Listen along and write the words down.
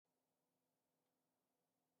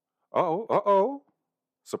Uh-oh.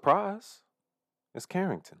 Surprise. It's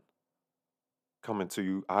Carrington coming to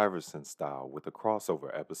you Iverson style with a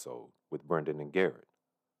crossover episode with Brendan and Garrett.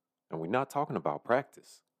 And we're not talking about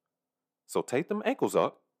practice. So take them ankles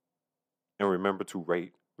up and remember to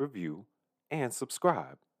rate, review, and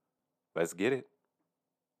subscribe. Let's get it.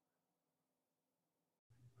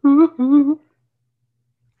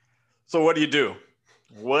 So what do you do?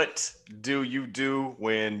 What do you do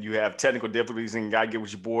when you have technical difficulties and you got to get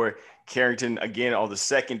with your boy Carrington again on the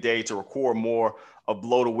second day to record more of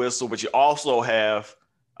Blow the Whistle, but you also have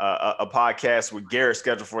a podcast with Garrett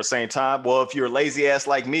scheduled for the same time? Well, if you're a lazy ass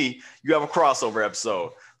like me, you have a crossover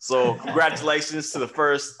episode. So congratulations to the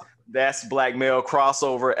first That's Black Male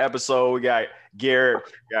crossover episode. We got Garrett,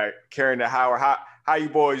 got Carrington Howard. How you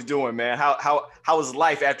boys doing, man? How was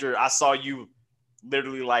life after I saw you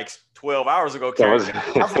literally like 12 hours ago, Carrington?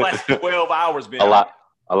 How's the last 12 hours been? A lot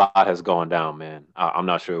has gone down, man. I'm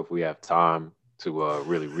not sure if we have time to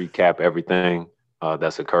really recap everything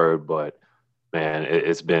that's occurred, but man,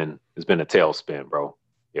 it's been a tailspin, bro.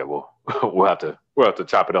 Yeah, we'll have to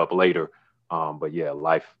chop it up later. But yeah,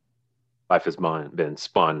 life has been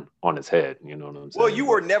spun on its head. You know what I'm saying? Well, you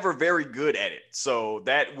were never very good at it, so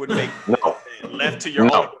that would make left to your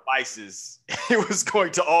own devices, it was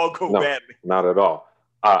going to all go badly. Not at all.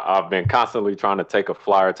 I've been constantly trying to take a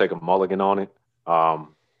mulligan on it.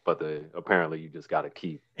 But apparently you just got to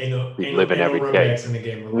keep living every day.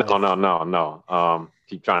 No.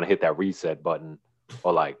 Keep trying to hit that reset button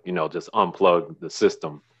or just unplug the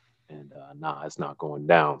system. And it's not going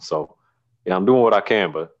down. So yeah, I'm doing what I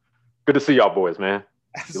can, but good to see y'all boys, man.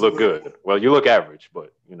 Absolutely. You look good. Well, you look average,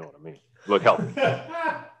 but you know what I mean. You look healthy.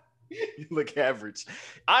 You look average.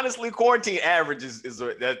 Honestly, quarantine average is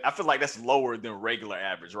I feel like that's lower than regular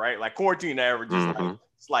average, right? Like quarantine average is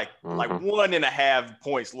like 1.5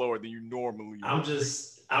 points lower than you normally. I'm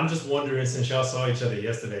just wondering, since y'all saw each other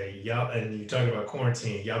yesterday, y'all, and you talking about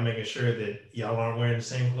quarantine, y'all making sure that y'all aren't wearing the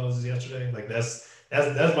same clothes as yesterday. Like that's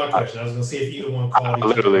my question. I was gonna see if either one called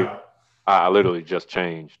each other out. I literally just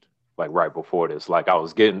changed like right before this. Like I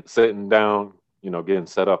was sitting down, getting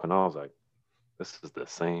set up, and I was like, this is the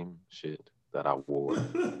same shit that I wore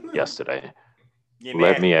yesterday.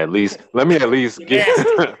 Let me at least get.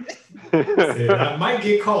 I might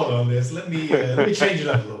get called on this. Let me change it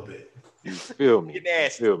up a little bit. You feel me? You're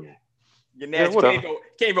nasty. Feel me? You're nasty. Yeah,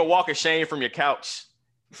 can't even walk ashamed from your couch.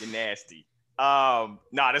 You're nasty.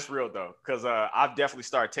 That's real though, because I've definitely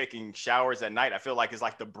started taking showers at night. I feel like it's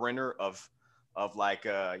like the Brenner of like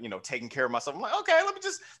taking care of myself. I'm like, okay, let me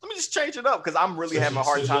just change it up, because I'm really having a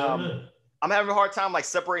hard time. I'm having a hard time like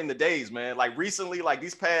separating the days, man. Like recently, like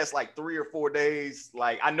these past like 3 or 4 days,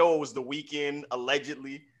 like I know it was the weekend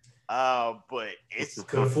allegedly, but it's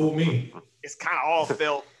could fool me. It's kind of all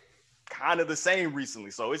felt kind of the same recently,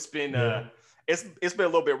 so it's been it's been a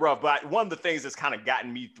little bit rough. But one of the things that's kind of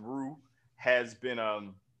gotten me through has been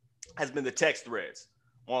the text threads,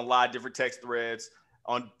 on a lot of different text threads.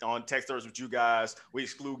 On text threads with you guys, we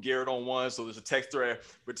exclude Garrett on one, so there's a text thread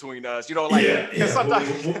between us.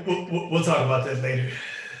 Sometimes we'll talk about that later.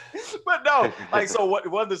 But no, like, so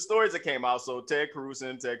one of the stories that came out, so Ted Cruz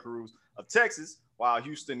of Texas, while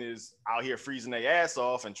Houston is out here freezing their ass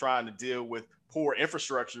off and trying to deal with poor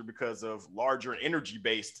infrastructure because of larger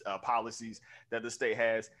energy-based policies that the state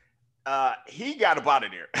has, he got up out of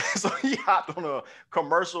there. So he hopped on a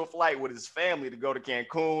commercial flight with his family to go to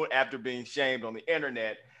Cancun after being shamed on the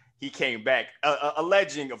internet. He came back,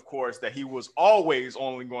 alleging, of course, that he was always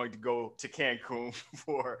only going to go to Cancun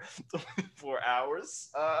for 4 hours.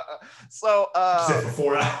 Except for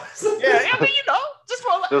 4 hours. Yeah, I mean, just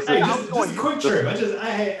for just a quick trip.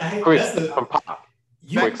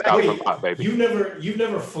 You've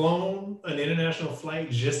never flown an international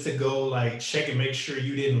flight just to go like check and make sure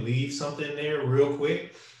you didn't leave something there real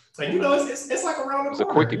quick. Like, it's like around the corner. It's a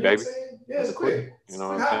quickie, baby. Yeah, it's quick. You know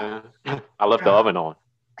what I'm saying? I left the oven on.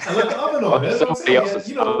 I left the oven on. That's somebody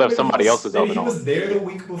else's. I left somebody else's oven on. He was there the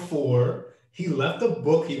week before. He left the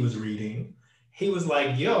book he was reading. He was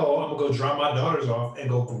like, "Yo, I'm gonna go drop my daughters off and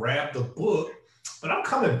go grab the book, but I'm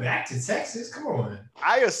coming back to Texas. Come on."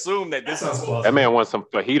 I assume that that man wants some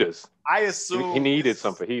fajitas. I assume he needed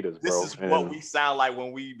some fajitas, bro. This is what we sound like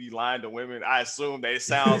when we be lying to women. I assume that it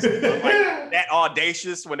sounds like that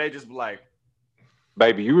audacious when they just be like,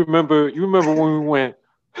 "Baby, you remember when we went?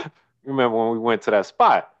 Remember when we went to that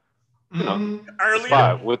spot? Earlier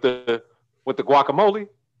spot with the guacamole,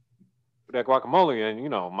 with that guacamole, and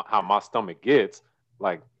how my stomach gets.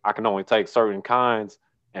 Like I can only take certain kinds,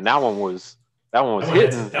 and that one was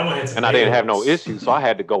hitting, and I didn't have no issues, so I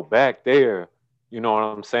had to go back there. You know what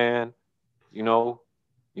I'm saying? You know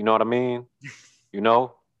what I mean?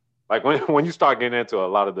 Like when you start getting into a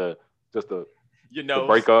lot of the the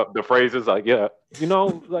breakup, the phrases, like like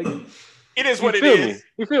it is what it is. Me?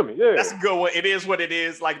 You feel me? Yeah, that's a good one. It is what it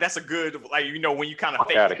is. Like that's a good when you kind of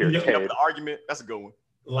fake out of here, up the argument. That's a good one.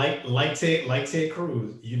 Like Ted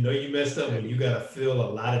Cruz, you messed up when you gotta fill a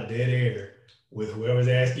lot of dead air with whoever's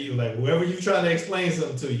asking you, like whoever you trying to explain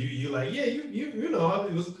something to. You like, yeah, you know,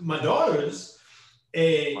 it was my daughters.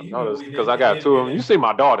 And because I got two of them. You see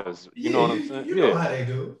my daughters, you know what I'm saying? You know how they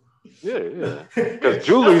do. Yeah. Because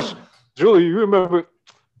Julie, you remember?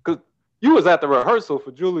 Because you was at the rehearsal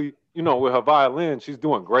for Julie, with her violin. She's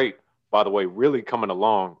doing great, by the way. Really coming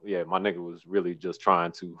along. Yeah, my nigga was really just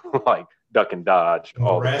trying to like duck and dodge.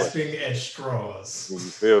 Grasping at straws. You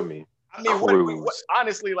feel me? I mean, what,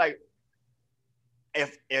 honestly, like,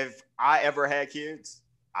 if I ever had kids,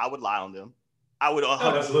 I would lie on them. I would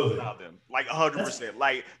 100% lie on them, like 100%.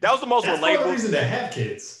 Like that was the most relatable. That's the reason to have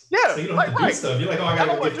kids. Yeah, so you don't have to do stuff. You're like, oh, I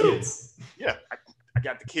gotta go get kids. Yeah, I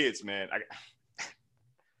got the kids, man.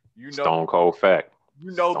 Stone cold fact.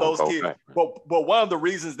 Those kids. Fact, but one of the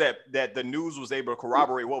reasons that the news was able to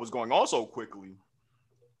corroborate what was going on so quickly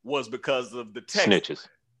was because of the text. Snitches.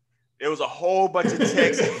 It was a whole bunch of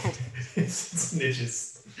text.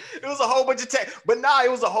 Snitches. It was a whole bunch of text, but it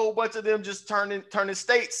was a whole bunch of them just turning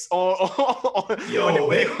states on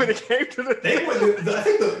when it came to the.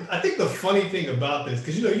 I think the funny thing about this,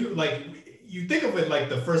 because you think of it like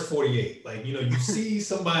the first 48, like you see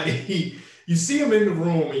somebody, you see him in the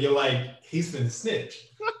room, and you're like, he's been snitch,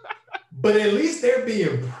 but at least they're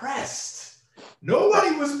being pressed.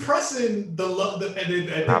 Nobody was pressing the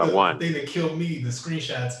thing that killed me, the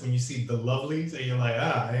screenshots when you see the lovelies, and you're like,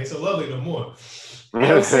 it ain't so lovely no more. You know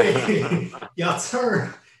what I'm saying? y'all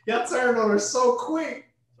turned on her so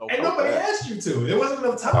quick, and nobody asked you to. There wasn't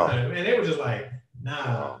enough time, and they were just like,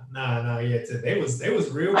 nah. Yeah, they was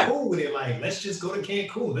real cool with it. Like, let's just go to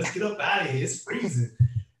Cancun. Let's get up out of here. It's freezing.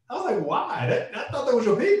 I was like, why? I thought that was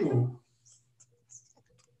your people.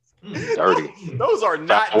 Dirty. Those are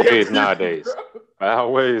not ways nowadays.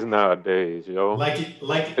 Ways nowadays, yo. Like it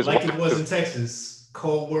was in Texas.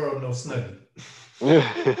 Cold world, no snuggie.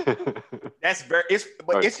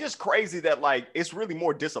 It's just crazy that like it's really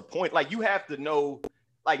more disappointing. Like you have to know,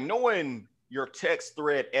 like knowing your text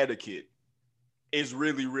thread etiquette is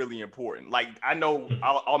really, really important. Like I know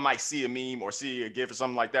I might see a meme or see a GIF or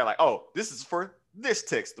something like that. Like, oh, this is for this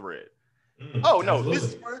text thread. Oh no, this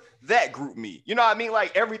is for that group me. You know what I mean?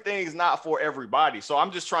 Like everything is not for everybody. So I'm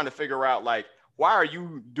just trying to figure out like, why are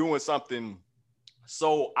you doing something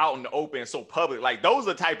so out in the open, so public? Like those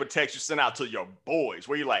are the type of texts you send out to your boys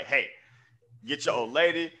where you're like, hey, get your old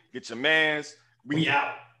lady, get your mans. We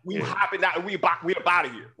out. We hopping out. We up out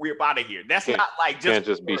of here. We up out of here. That's not like just. Can't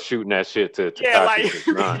just be shooting that shit to like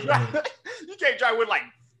you can't try with like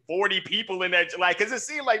 40 people in that, like, because it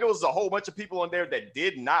seemed like there was a whole bunch of people in there that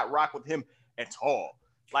did not rock with him at all.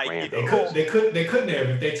 Like they couldn't have.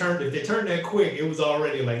 If they turned that quick, it was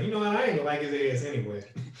already like, you know what, I ain't gonna like his ass anyway.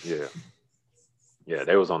 Yeah,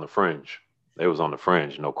 they was on the fringe.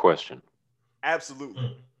 No question.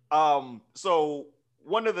 Absolutely. So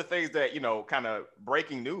one of the things that, kind of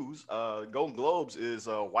breaking news, Golden Globes is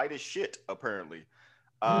white as shit, apparently.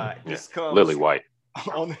 This comes lily white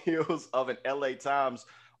on the heels of an LA Times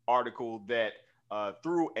article that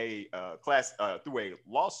through a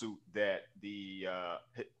lawsuit that the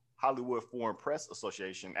Hollywood Foreign Press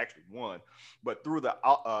Association actually won, but through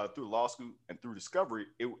lawsuit and through discovery,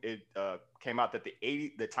 it came out that the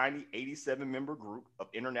tiny 87-member group of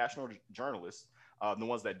international journalists, the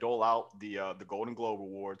ones that dole out the Golden Globe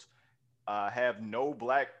Awards, have no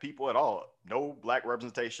black people at all, no black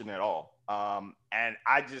representation at all, and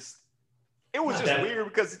it was just weird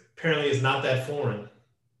because apparently it's not that foreign.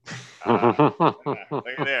 Look at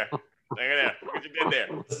there. Look what you did there.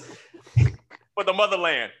 For the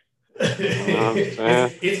motherland.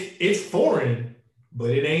 It's foreign, but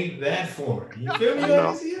it ain't that foreign. You feel me?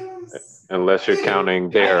 Unless you're counting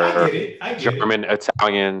their German,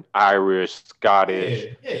 Italian, Irish,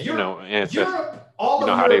 Scottish, Europe, ancestors. all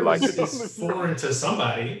how they like it. Is foreign to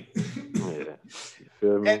somebody. You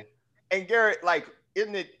feel me? And Garrett, like,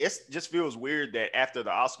 isn't it? It just feels weird that after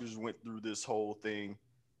the Oscars went through this whole thing,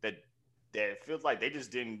 that it feels like they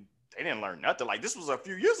didn't learn nothing. Like this was a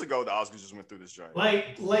few years ago. The Oscars just went through this journey.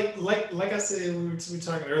 Like I said, we were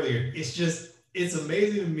talking earlier. It's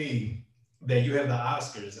amazing to me that you have the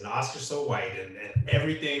Oscars and the Oscars so white and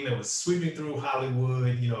everything that was sweeping through Hollywood.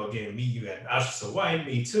 Again, you had Oscars so white,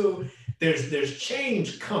 me too. There's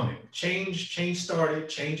change coming. Change started.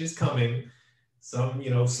 Change is coming. Some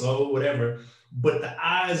slow, whatever. But the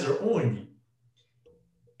eyes are on you.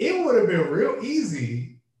 It would have been real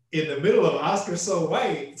easy in the middle of Oscar So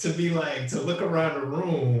White to be like, to look around the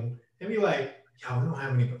room and be like, yo, we don't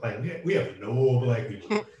have any, like, we have no black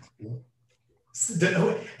people.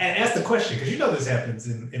 And ask the question, because you know this happens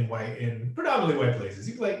in white, in predominantly white places.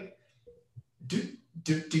 You're like, do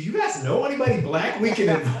you guys know anybody black we can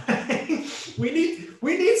invite? we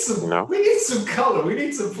need some color. We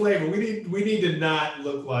need some flavor. We need to not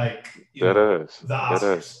look like the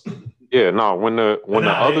Oscars. Yeah, no. When the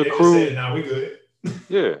other crew, nah, we good.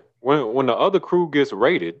 Yeah, when the other crew gets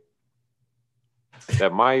raided,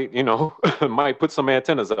 that might might put some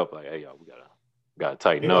antennas up. Like, hey, y'all, we gotta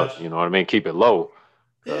tighten up. You know what I mean? Keep it low.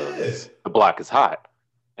 The block is hot,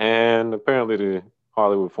 and apparently the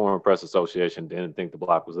Hollywood Foreign Press Association didn't think the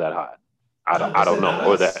block was that hot. I don't know,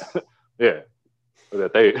 or that or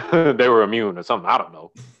that they were immune or something. I don't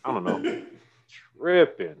know.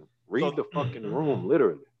 Tripping. Read the fucking room,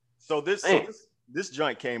 literally. So this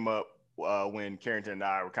joint came up when Carrington and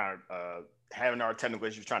I were kind of having our technical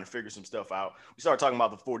issues, trying to figure some stuff out. We started talking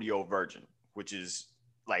about the 40-Year-Old Virgin, which is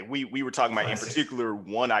like we were talking about in particular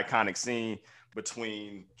one iconic scene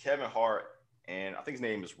between Kevin Hart and I think his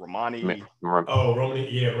name is Romany. Romany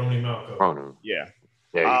Malco. Yeah.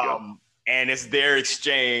 There you go. And it's their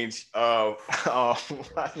exchange of that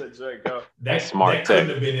couldn't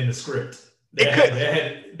have been in the script. That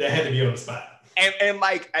had to be on the spot.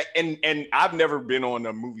 And I've never been on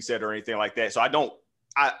a movie set or anything like that, so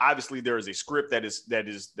obviously there is a script that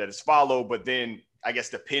is followed, but then I guess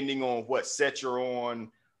depending on what set you're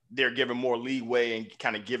on, they're giving more leeway and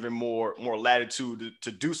kind of giving more latitude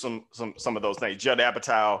to do some of those things. Judd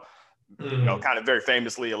Apatow, kind of very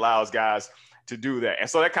famously allows guys to do that, and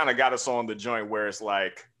so that kind of got us on the joint where it's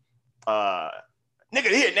like, nigga,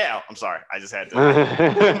 hit now. I'm sorry, I just had to. I had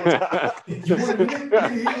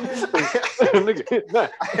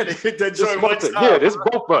to hit that joint one time. Yeah, this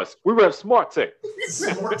both of us. We rep Smart Tech.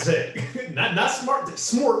 Smart Tech, not Smart Tech.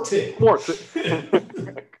 Smart Tech. Smart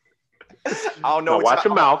Tech. I don't know. Watch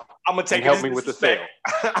your mouth. I'm gonna take help me with the sale.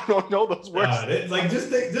 I don't know those words. Just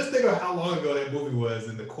think of how long ago that movie was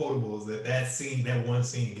and the quotables that one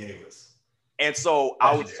scene gave us. And so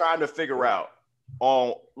I was trying to figure out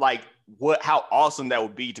on like how awesome that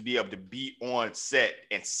would be to be able to be on set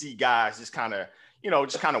and see guys just kind of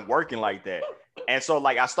working like that. And so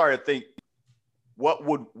like I started to think,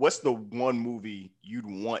 what's the one movie you'd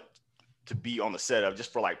want to be on the set of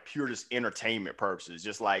just for like pure just entertainment purposes,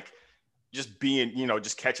 just being,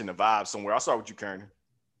 just catching the vibe somewhere. I'll start with you, Karen.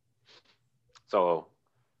 So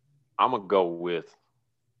I'm gonna go with,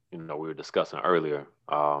 we were discussing earlier.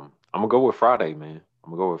 I'm gonna go with Friday, man.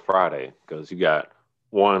 I'm gonna go with Friday because you got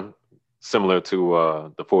one similar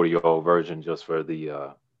to the 40-Year-Old Virgin, just for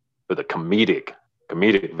the comedic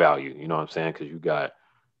value. You know what I'm saying? Because you got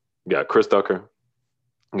Chris Tucker,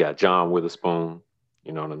 you got John Witherspoon.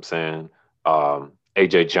 You know what I'm saying?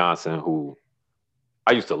 AJ Johnson, who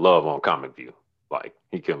I used to love on Comic View. Like,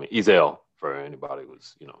 he killed me. Ezel, for anybody who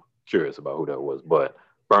was, curious about who that was. But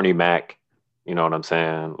Bernie Mac, you know what I'm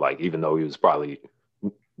saying? Like, even though he was probably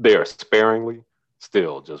there sparingly,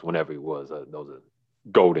 still, just whenever he was, those are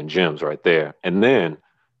golden gems right there. And then,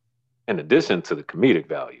 in addition to the comedic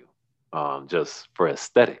value, just for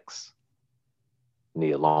aesthetics,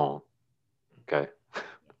 Nia Long, okay?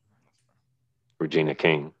 Regina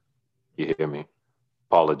King, you hear me?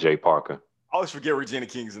 Paula J. Parker. I always forget Regina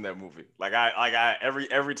King's in that movie.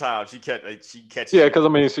 Every time she catches. Yeah,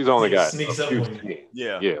 because she's only got sneaks a few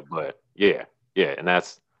up. Yeah, and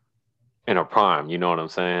that's in her prime. You know what I'm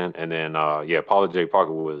saying? And then Paula J.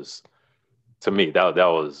 Parker was, to me, that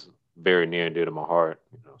was very near and dear to my heart.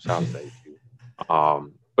 Shout out to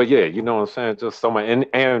you. But yeah, you know what I'm saying? Just so much,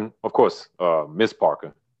 and of course, Miss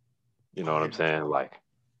Parker. You know what I'm saying? Like,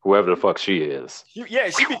 whoever the fuck she is.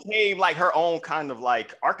 She became like her own kind of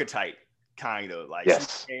like archetype. Kind of like she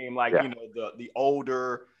became like the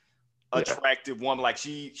older, attractive woman. Like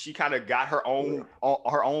she kind of got her own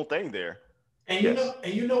thing there. And you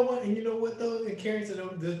know what though, in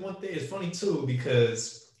Carrington, there's one thing. It's funny too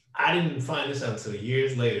because I didn't find this out until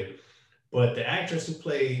years later. But the actress who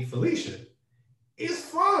played Felicia is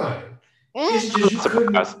fine. It's just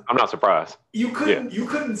I'm not surprised. You couldn't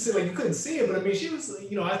see it, but I mean, she was.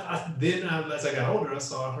 As I got older, I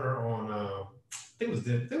saw her on. I think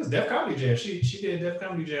it was Def Comedy Jam. She did Def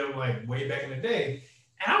Comedy Jam like way back in the day,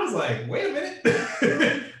 and I was like, wait a minute,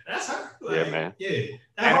 that's her. Like, yeah, man. Yeah,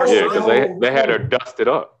 because they had her dusted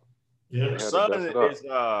up. Yeah, her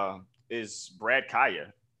son is Brad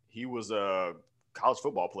Kaya. He was a college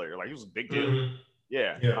football player. Like, he was a big deal. Mm-hmm.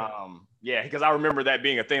 Yeah. Yeah. Yeah, because I remember that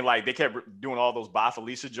being a thing. Like they kept doing all those Bye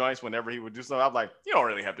Felicia joints whenever he would do something. I'm like, you don't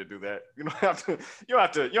really have to do that. You don't have to. You don't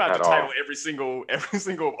have to title every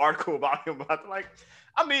single article about him. Like,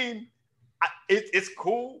 I mean, it's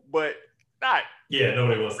cool, but not. Yeah,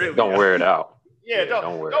 nobody wants really. Don't wear it out. Yeah,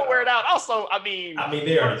 don't wear it out. Also, I mean,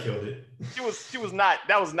 they already killed it. She was not.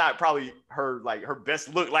 That was not probably her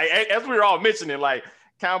best look. Like as we were all mentioning, like.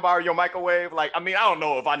 Can I borrow your microwave? Like, I mean, I don't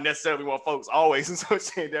know if I necessarily want folks always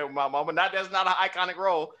associate that with my mama. That's not an iconic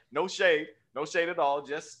role. No shade at all.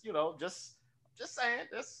 Just saying.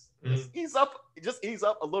 Just ease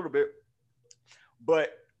up a little bit.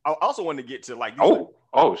 But I also wanted to get to like.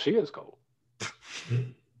 She is cold.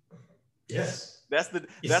 Yes.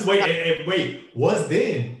 Wait. Was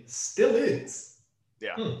then, still is.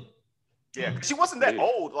 Yeah. Yeah. She wasn't that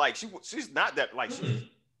old. Like she's not that like she's.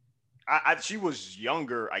 She was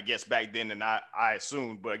younger, I guess, back then than I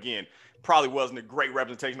assumed. But again, probably wasn't a great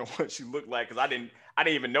representation of what she looked like because I didn't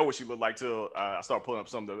even know what she looked like till I started pulling up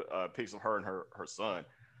some of the pics of her and her son.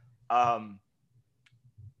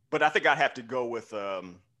 But I think I'd have to go with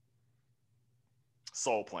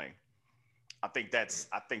Soul Plane. I think that's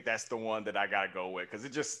the one that I gotta go with because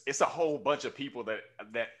it's a whole bunch of people that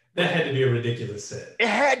had to be a ridiculous set. It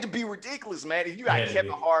had to be ridiculous, man. You got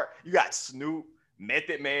Kevin Hart, you got Snoop,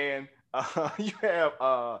 Method Man. You have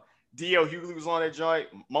D.L. Hughley was on that joint.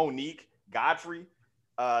 Monique Godfrey,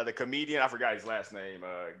 the comedian. I forgot his last name.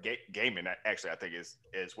 Gaiman, actually, I think is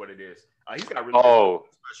what it is. He's got a really good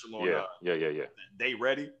special on. Yeah. They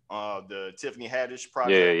Ready. The Tiffany Haddish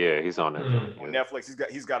project. Yeah. He's on that on Netflix.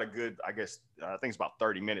 He's got a good. I guess I think it's about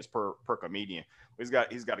 30 minutes per comedian. He's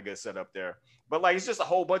got a good setup there. But like, it's just a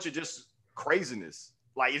whole bunch of just craziness.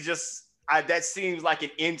 Like it's just that seems like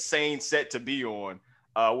an insane set to be on.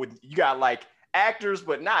 With you got like actors,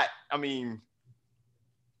 but not. I mean,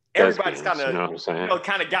 everybody's kind of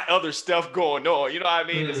kind of got other stuff going on. You know what I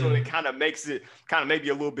mean? So it kind of makes it kind of maybe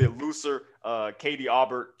a little bit looser. Katie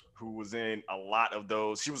Albert, who was in a lot of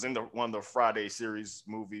those, she was in one of the Friday series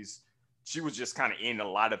movies. She was just kind of in a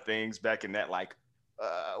lot of things back in that what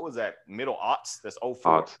was that middle aughts? That's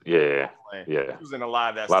 04. Yeah. She was in a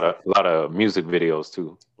lot of that. A lot of music videos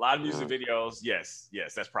too. A lot of music videos. Yes,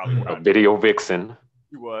 that's probably what I Video vixen.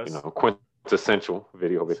 She was. Quintessential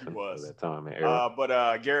video vixen at that time and era.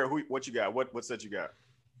 But Garrett, what you got? What set you got?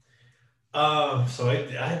 So I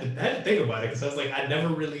had to think about it because I was like, I never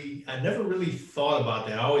really thought about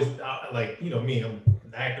that. I always like, me, I'm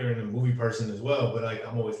an actor and a movie person as well, but like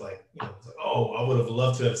I'm always like, it's like, I would have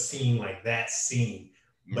loved to have seen like that scene.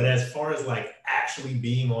 But as far as like actually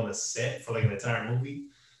being on a set for like an entire movie,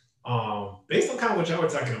 based on kind of what y'all were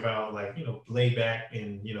talking about, like, laid back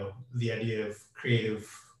and, the idea of creative,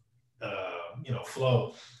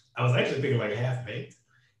 flow, I was actually thinking like Half Baked.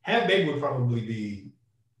 Half Baked would probably be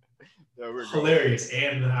hilarious.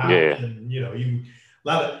 And you a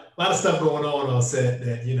lot of stuff going on set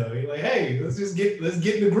that, you're like, hey, let's get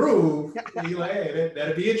in the groove. And you're like, hey,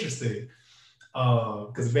 that'd be interesting.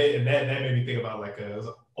 Because that made me think about like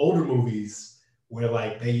older movies where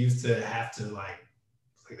like they used to have to like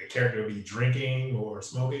the character would be drinking or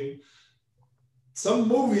smoking. Some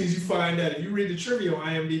movies you find out, if you read the trivia on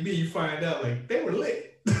IMDb, you find out like they were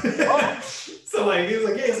lit. So like it was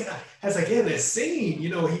like, that scene,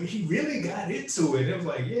 he really got into it. It was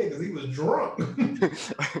like, because he was drunk.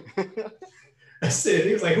 That's it.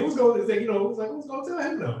 He was like, who's going to tell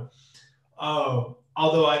him no?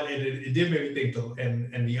 Although it did make me think,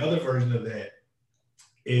 and the other version of that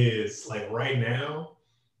is like right now,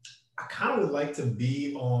 I kind of would like to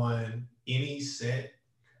be on any set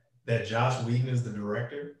that Joss Whedon is the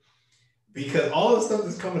director, because all the stuff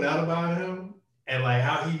that's coming out about him and like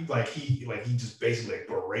how he just basically like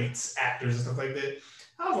berates actors and stuff like that.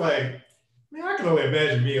 I was like, man, I can only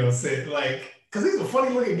imagine me on set, like, because he's a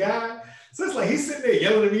funny looking guy. So it's like he's sitting there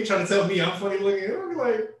yelling at me, trying to tell me I'm funny looking. And I'll be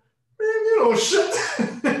like, man, you don't shut.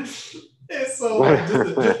 And so like,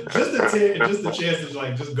 just the chance to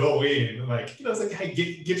like just go in, like, it's like, hey,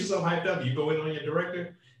 get yourself hyped up. You go in on your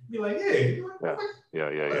director, be like, hey,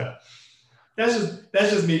 yeah. That's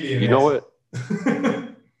just me being. You know what?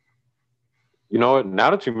 You know what?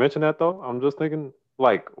 Now that you mention that, though, I'm just thinking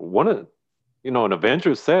like an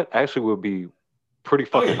Avengers set actually would be pretty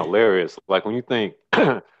fucking hilarious. Like when you think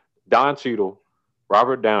Don Cheadle,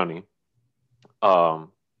 Robert Downey,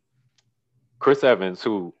 Chris Evans,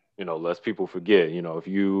 who, lest people forget, if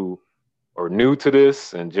you are new to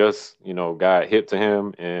this and just, got hip to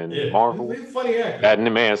him in Marvel, that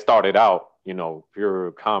man started out,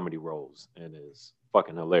 pure comedy roles and is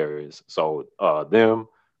fucking hilarious. So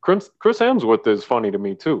Chris Hemsworth is funny to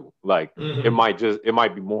me too. Like it might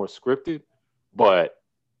be more scripted, but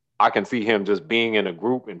I can see him just being in a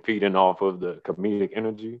group and feeding off of the comedic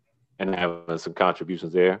energy and having some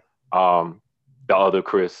contributions there. The other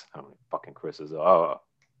Chris, how many fucking Chris's? Pine.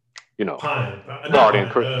 Guardian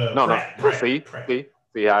Chris. Pratt.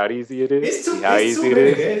 See how easy it is. It's too, see how it's easy too it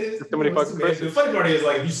many. is. It's too many fucking Chris's. The funny part is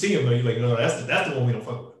like if you see him, though, you're like, no, that's the one we don't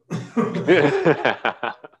fuck with.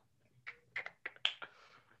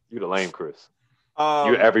 You the lame Chris.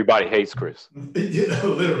 Everybody hates Chris.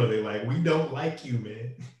 Literally, like we don't like you,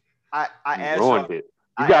 man. I asked ruined it.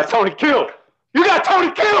 You got Tony killed.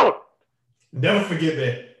 Never forget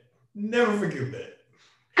that.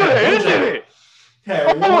 Could have ended it.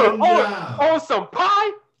 Had one job. On some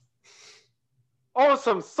pie. On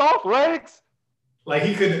some soft legs. Like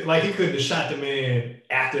he couldn't have shot the man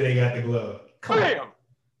after they got the glove.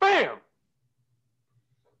 Bam.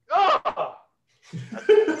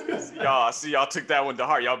 Y'all took that one to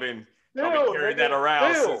heart. Y'all been carrying that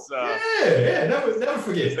around since never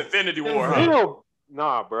forget. It's Infinity War, huh?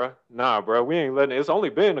 Nah, bro. We ain't letting it. It's only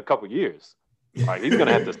been a couple years. Like he's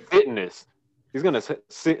gonna have to sit in this. He's gonna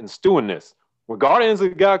sit and stew in this. When Guardians of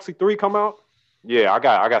the Galaxy 3 come out, yeah, I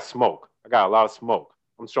got smoke. I got a lot of smoke.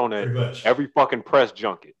 I'm showing that every fucking press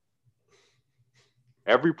junket.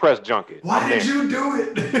 Why did you do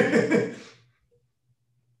it?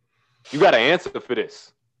 You got to answer for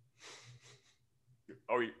this.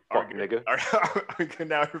 Are we nigga? Are we good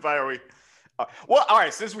now, everybody? Are we? Well, all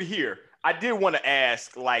right. Since we're here, I did want to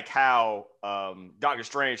ask, like, how Doctor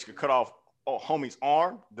Strange could cut off homie's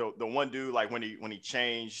arm. The one dude, like when he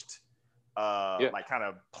changed, like kind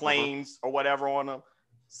of planes or whatever on him.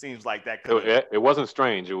 Seems like that could. It wasn't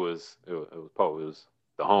Strange. It was Poe. It was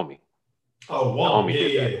the homie. Oh, Wong.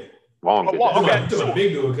 Yeah. Wong did that. Okay. Took a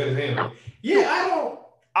big dude cut his hand. Yeah,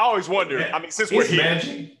 I always wonder. I mean, since we're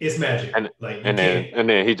here, it's magic. And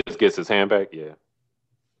then he just gets his hand back. Yeah.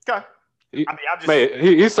 Okay.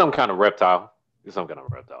 He's some kind of reptile. He's some kind of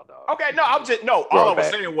reptile dog. Okay. No, all I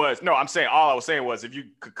was saying was if you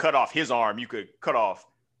could cut off his arm, you could cut off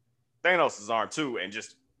Thanos' arm too, and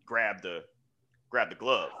just grab the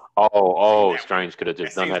glove. Strange could have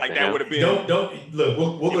just done that. Like to that him. would have been. Don't look.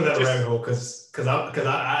 We'll go down the rabbit hole because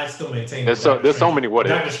I still maintain. There's so many what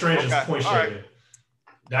ifs. Doctor Strange is point shaving. Right.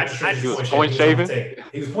 Doctor Strange he was point shaving.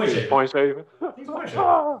 He was point shaving.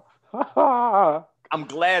 I'm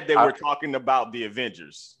glad they were talking about the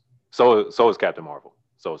Avengers. So is Captain Marvel.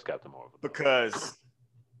 Because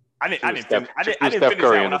I didn't Steph finish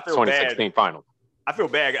Curry that in one. the 2016 final. I feel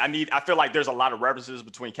bad. I feel like there's a lot of references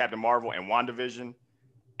between Captain Marvel and WandaVision.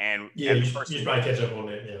 And you should probably catch up on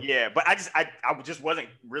that. Yeah, but I just wasn't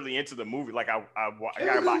really into the movie. Like I got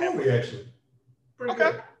about halfway. Actually. Pretty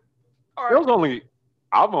okay. Good. All right.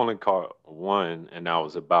 I've only caught one, and that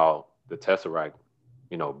was about the Tesseract,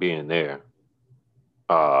 being there.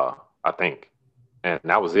 I think, and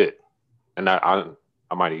that was it. And I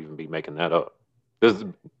might even be making that up. There's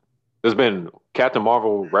been Captain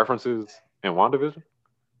Marvel references in WandaVision.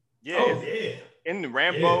 Yeah. Oh, yeah. In the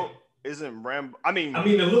Rambo. Yeah. Isn't Rambo? I mean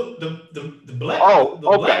the black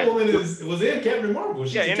black woman was in Captain Marvel.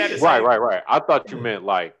 Right. I thought you meant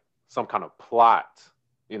like some kind of plot,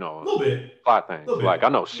 a little bit plot thing. Like I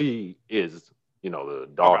know she is, the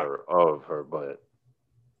daughter of her, but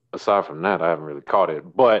aside from that, I haven't really caught it.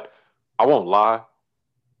 But I won't lie.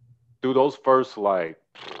 Through those first like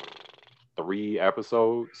 3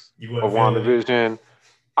 episodes of WandaVision,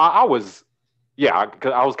 I was. Yeah,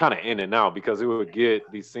 because I was kind of in and out because it would get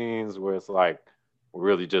these scenes where it's like we're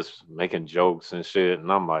really just making jokes and shit,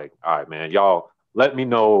 and I'm like, all right, man, y'all let me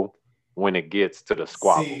know when it gets to the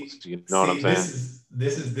squabbles. What I'm saying?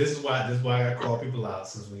 This is why I call people out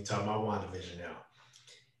since we talk about WandaVision now.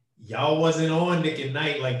 Y'all wasn't on Nick at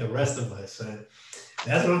Night like the rest of us, son.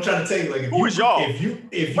 That's what I'm trying to tell you. Like, if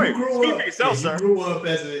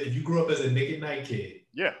you grew up as a Nick at Night kid,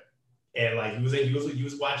 yeah. And like you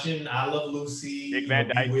was watching I Love Lucy, Dick Van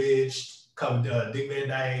Dyke, Bewitched, Dick Van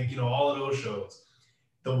Dyke, all of those shows.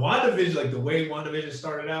 The WandaVision, like the way WandaVision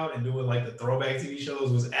started out and doing like the throwback TV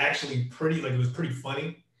shows was actually pretty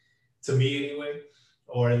funny to me anyway,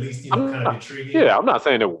 or at least kind of intriguing. Yeah, I'm not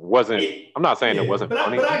saying it wasn't. I'm not saying it wasn't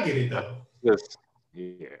funny. But I get it though.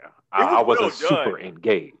 I wasn't super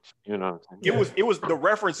engaged. You know what I'm saying? It was the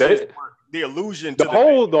references, the allusion to the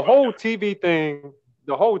whole TV thing.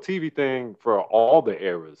 The whole TV thing for all the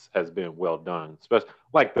eras has been well done, especially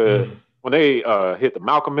like when they hit the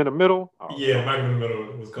Malcolm in the Middle. Malcolm in the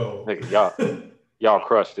Middle was cold. Y'all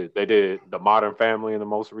crushed it. They did the Modern Family in the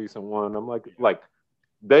most recent one. I'm like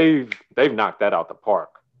they've knocked that out the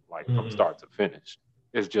park, like from start to finish.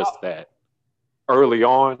 It's just that early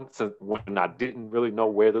on, since when I didn't really know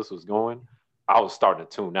where this was going, I was starting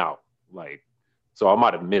to tune out. Like So I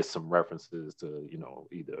might have missed some references to,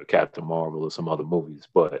 either Captain Marvel or some other movies.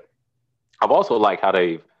 But I've also liked how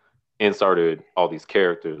they've inserted all these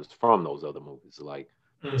characters from those other movies. Like,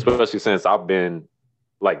 especially since I've been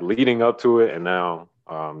like leading up to it, and now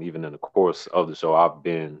even in the course of the show, I've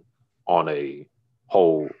been on a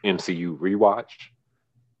whole MCU rewatch,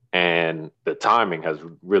 and the timing has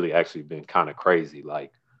really actually been kind of crazy.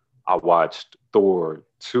 Like, I watched Thor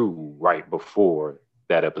 2 right before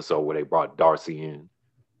that episode where they brought Darcy in.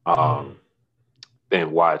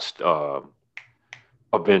 Then watched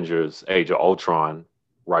Avengers Age of Ultron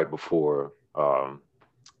right before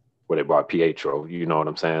where they brought Pietro. You know what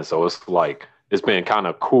I'm saying? So it's like, it's been kind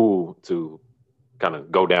of cool to kind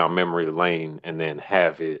of go down memory lane and then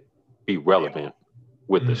have it be relevant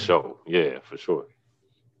with the show. Yeah, for sure.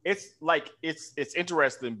 It's like, it's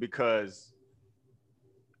interesting because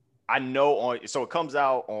I know so it comes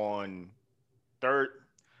out on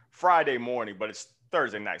Friday morning, but it's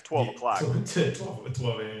Thursday night, 12 o'clock. 12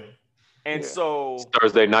 a.m. And so it's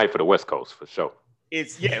Thursday night for the West Coast, for sure.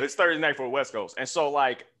 It's Thursday night for the West Coast. And so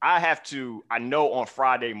like I know on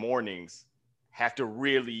Friday mornings have to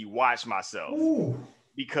really watch myself. Ooh,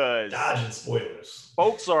 because dodging spoilers.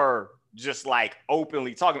 Folks are just like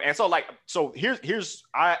openly talking. And so here's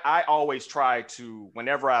I always try to,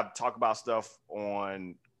 whenever I talk about stuff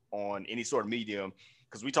on any sort of medium,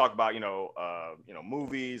 because we talk about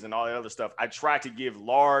movies and all the other stuff, I try to give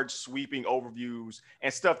large sweeping overviews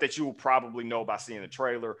and stuff that you will probably know by seeing the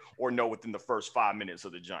trailer or know within the first 5 minutes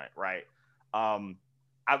of the giant, right?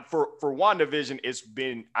 For WandaVision,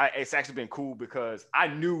 it's actually been cool because I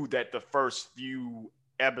knew that the first few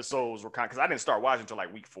episodes were because I didn't start watching until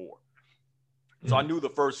like week 4. So I knew the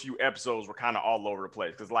first few episodes were kind of all over the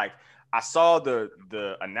place because like I saw the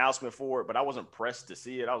announcement for it, but I wasn't pressed to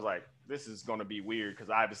see it. I was like, this is going to be weird because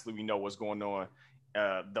obviously we know what's going on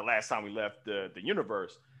the last time we left the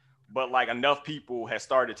universe. But like enough people had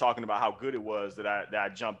started talking about how good it was that I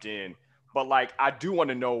jumped in. But like I do want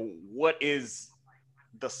to know, what is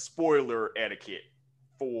the spoiler etiquette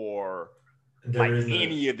for like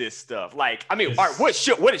any of this stuff? Like, I mean, all right, what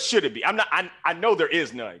should it be? I know there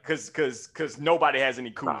is none because nobody has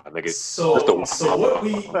any cool. So what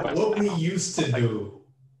we used to do,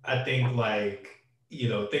 I think, like,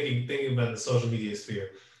 thinking about the social media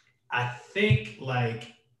sphere, I think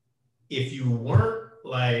like if you weren't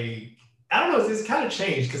like, I don't know, it's kind of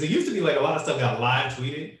changed because it used to be like a lot of stuff got live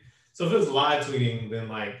tweeted. So if it was live tweeting, then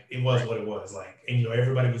like it was what it was, like, and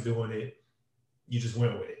everybody was doing it, you just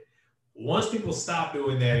went with it. Once people stopped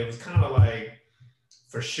doing that, it was kind of like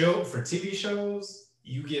for TV shows,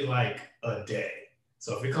 you get like a day.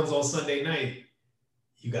 So if it comes on Sunday night,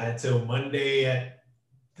 you got until Monday at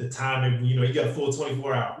the time, you got a full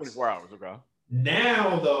 24 hours. 24 hours, okay.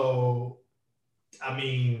 Now though, I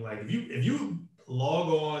mean, like if you log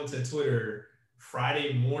on to Twitter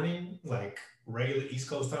Friday morning, like regular East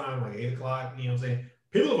Coast time, like 8 o'clock, you know what I'm saying?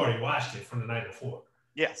 People have already watched it from the night before.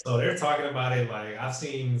 Yeah. So they're talking about it. Like I've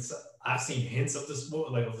seen hints of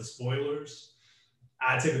the spoilers.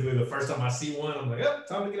 I typically, the first time I see one, I'm like, oh,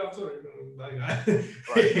 time to get off Twitter. Like,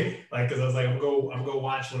 like, because I was like, I'm gonna go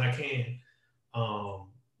watch when I can.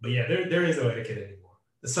 But yeah, there is no etiquette anymore.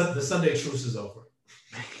 The Sunday truce is over.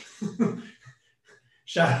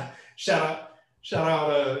 shout out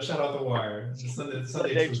the Wire. The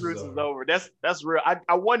Sunday truce is over. That's real.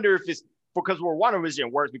 I wonder if it's because WandaVision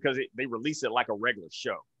works because they release it like a regular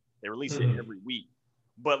show. They release it every week.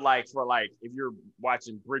 But like if you're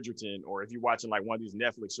watching Bridgerton or if you're watching like one of these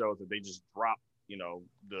Netflix shows that they just drop, the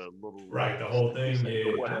little the whole thing,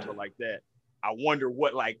 or whatever like that. I wonder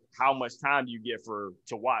how much time do you get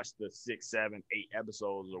to watch the 6, 7, 8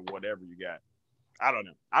 episodes or whatever you got. I don't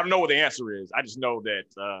know. I don't know what the answer is. I just know that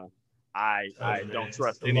I don't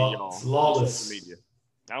trust any of y'all on social media.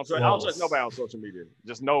 I don't trust nobody on social media.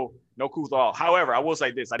 Just no cool thought. However, I will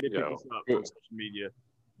say this. I did pick this up on social media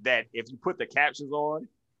that if you put the captions on,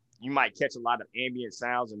 you might catch a lot of ambient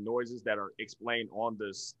sounds and noises that are explained on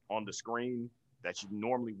the screen that you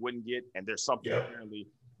normally wouldn't get. And there's something apparently,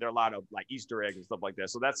 there are a lot of like Easter eggs and stuff like that.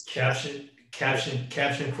 So that's caption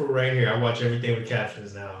crew right here. I watch everything with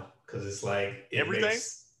captions now because it's like everything.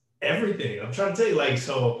 I'm trying to tell you, like,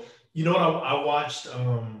 so you know what I watched?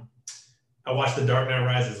 I watched The Dark Knight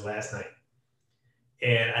Rises last night,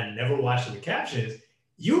 and I never watched it with captions.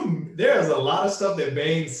 There's a lot of stuff that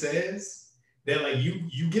Bane says that like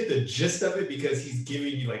you get the gist of it because he's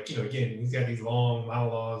giving you like, again, he's got these long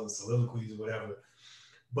monologues and soliloquies or whatever.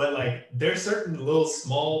 But like there's certain little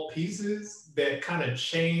small pieces that kind of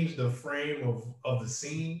change the frame of the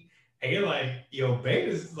scene. And you're like, Bane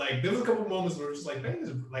is like, there was a couple moments where it's like, Bane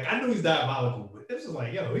is like, I knew he's diabolical, but it was just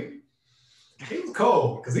like, he was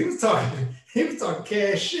cold because he was talking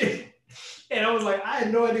cash shit. And I was like, I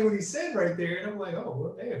had no idea what he said right there. And I'm like, oh,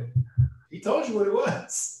 well, damn. He told you what it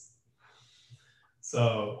was.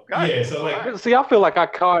 So, yeah. So, like, see, I feel like I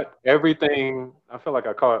caught everything. I feel like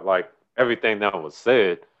I caught like everything that was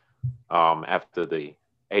said after the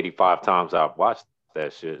 85 times I've watched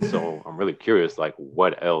that shit. So I'm really curious, like,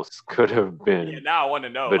 what else could have been, Yeah, now I want to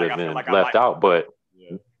know. could Like, have I feel been like left out. But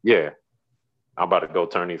yeah, I'm about to go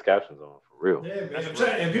turn these captions on for real. Yeah, man. I'm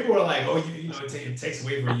trying, and people were like, "Oh, you know, it takes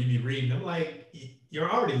away from you be reading." I'm like, "You're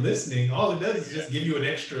already listening. All it does is just give you an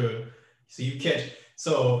extra, so you catch."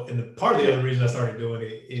 So, and the part of the other reason I started doing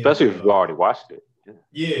it is, especially if you already watched it.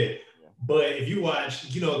 Yeah, but if you watch,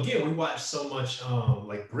 you know, again, we watch so much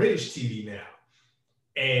like British TV now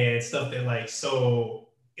and stuff that like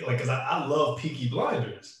because I love Peaky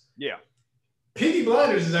Blinders. Yeah. Peaky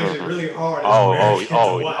Blinders is actually really hard as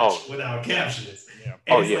American to watch without captions. Yeah.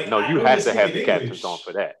 And No, you have to have the captions on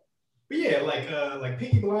for that. But yeah, like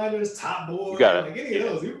Peaky Blinders, Top Boy, like any of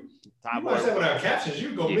those, you watch that without captions,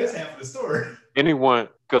 you're gonna miss half of the story. Anyone,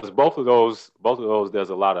 because both of those, there's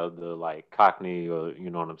a lot of the like Cockney, or you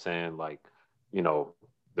know what I'm saying, like, you know,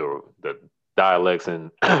 the dialects, and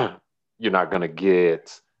you're not gonna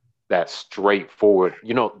get that straightforward.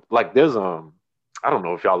 You know, like there's I don't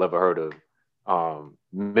know if y'all ever heard of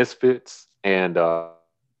Misfits and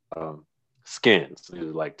Skins. It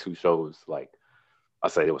was like two shows, like I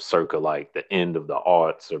say it was circa like the end of the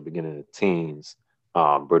aughts or beginning of the teens,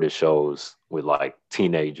 British shows with like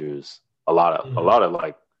teenagers. A lot of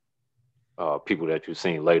like people that you've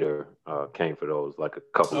seen later came for those. Like a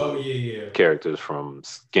couple of characters from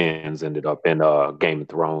Skins ended up in Game of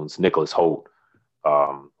Thrones. Nicholas Hoult,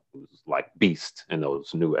 who's like Beast in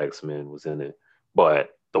those new X-Men, was in it.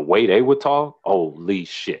 But the way they would talk, holy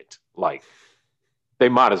shit! Like they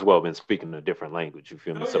might as well have been speaking a different language. You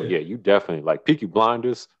feel me? So yeah, you definitely like Peaky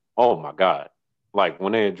Blinders. Oh my god! Like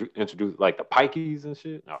when they introduced like the pikeys and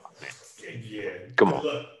shit. Oh man. Yeah. Come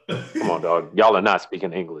on, dog. Y'all are not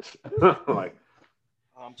speaking English. Like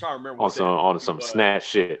I'm trying to remember on some snatch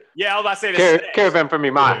shit. Yeah, I was about to say that. Caravan for me,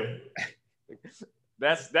 mine.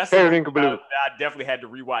 That's something I definitely had to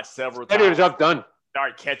rewatch several times. It is up done.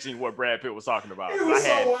 Start catching what Brad Pitt was talking about. It was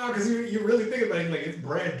so wild because you really think about it, like it's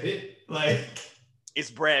Brad Pitt, like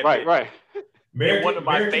it's Brad Pitt, right. One of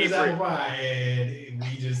my favorite. And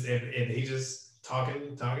he just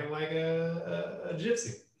talking like a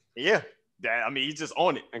gypsy. Yeah, I mean he's just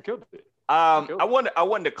on it and killed it. I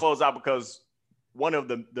wanted to close out because one of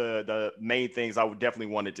the main things I would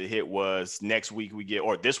definitely wanted to hit was this week we get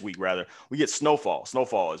Snowfall.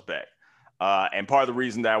 Snowfall is back. And part of the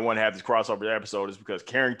reason that I want to have this crossover episode is because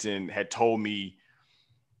Carrington had told me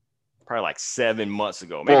probably like 7 months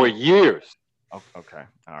ago. For years. Oh, okay.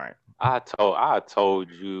 All right. I told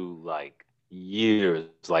you like years,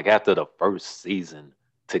 like after the first season,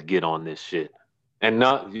 to get on this shit. And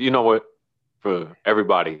not, you know what? For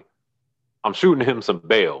everybody, I'm shooting him some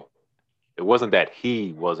bail. It wasn't that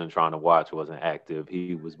he wasn't trying to watch, wasn't active.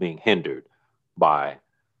 He was being hindered by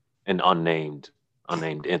an unnamed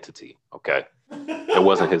entity. Okay, it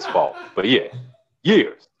wasn't his fault. But yeah,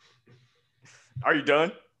 years. Are you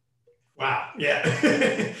done? Wow. Yeah.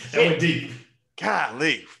 That went deep.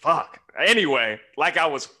 Golly, fuck. Anyway, like I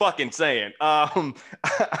was fucking saying,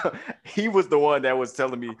 he was the one that was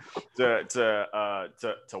telling me to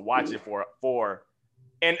watch it for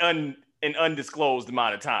an undisclosed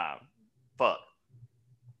amount of time. Fuck.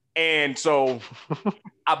 And so,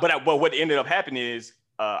 but what ended up happening is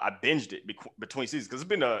I binged it between seasons because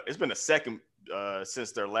it's been a second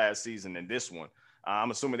since their last season and this one.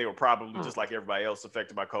 I'm assuming they were probably just like everybody else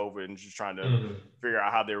affected by COVID and just trying to figure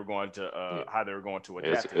out how they were going to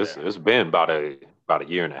adapt. It's been about a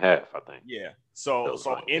year and a half, I think. Yeah.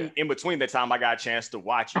 So in between that time, I got a chance to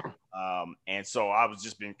watch it, and so I was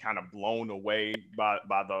just been kind of blown away by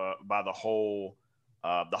the whole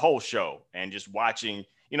show and just watching.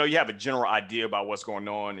 You know, you have a general idea about what's going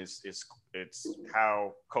on. It's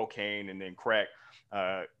how cocaine and then crack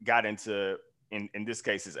got into in this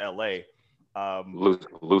case is L.A.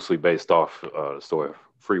 Loosely based off the story of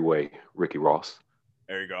Freeway Ricky Ross.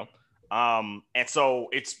 There you go. And so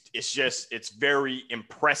it's very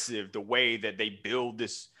impressive the way that they build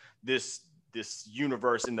this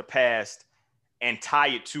universe in the past and tie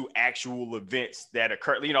it to actual events that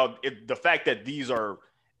occur. You know, the fact that these are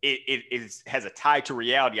it has a tie to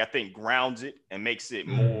reality, I think grounds it and makes it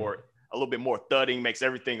a little bit more thudding, makes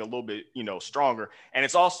everything a little bit, stronger. And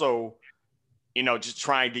it's also, just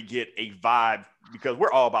trying to get a vibe because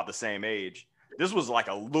we're all about the same age. This was like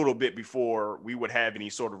a little bit before we would have any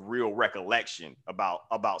sort of real recollection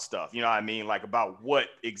about stuff. You know what I mean? Like about what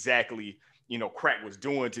exactly, crack was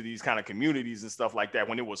doing to these kind of communities and stuff like that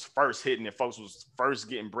when it was first hitting and folks was first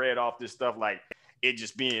getting bread off this stuff, like it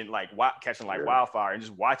just being like catching like wildfire, and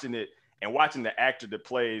just watching it and watching the actor that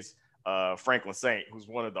plays Franklin Saint, who's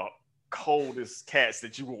one of the coldest cats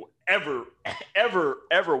that you will ever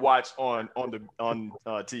watch on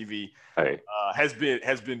TV, has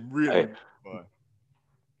been really fun.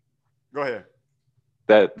 Go ahead.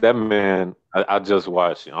 That man, I just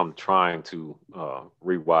watched. I'm trying to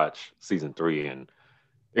rewatch season 3, and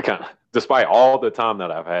it kind of, despite all the time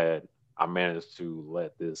that I've had, I managed to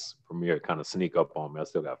let this premiere kind of sneak up on me. I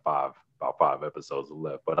still got about 5 episodes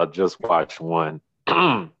left, but I just watched one.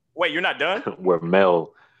 Wait, you're not done? Where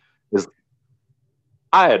Mel is.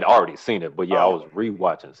 I had already seen it, but yeah, I was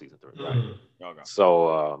rewatching season 3. Right? Okay.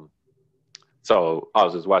 So I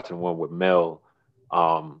was just watching one with Mel.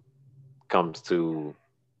 Comes to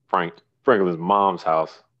Franklin's mom's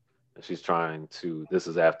house, and she's trying to. This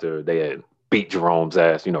is after they had beat Jerome's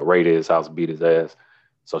ass. Raided his house, beat his ass.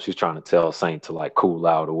 So she's trying to tell Saint to like cool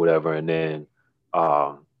out or whatever, and then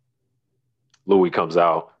Louis comes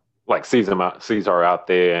out, like sees her out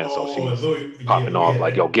there, and so she's popping off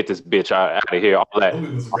like, "Yo, get this bitch out of here!" All that,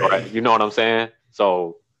 all right, you know what I'm saying?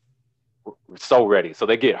 So ready. So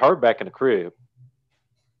they get her back in the crib.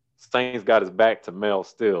 Saint's got his back to Mel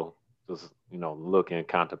still, just looking,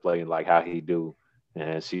 contemplating like how he do,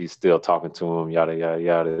 and she's still talking to him, yada yada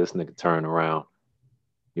yada. This nigga turned around,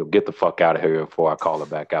 get the fuck out of here before I call her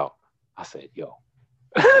back out. I said, yo.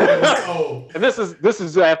 And this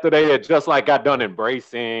is after they had just like got done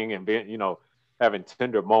embracing and being, having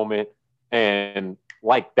tender moment, and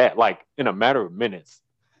like that, like in a matter of minutes,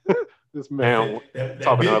 this man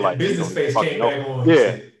talking to her like business face came back on.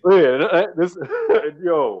 This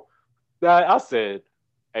I said,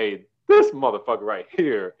 hey, this motherfucker right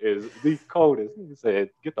here is the coldest. He said,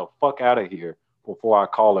 get the fuck out of here before I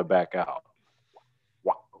call her back out.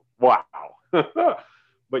 Wow.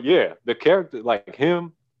 But yeah, the character, like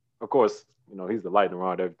him, of course, he's the lightning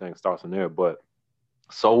rod, everything starts in there, but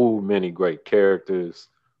so many great characters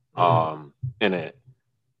in it.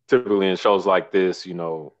 Typically in shows like this,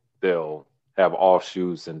 they'll have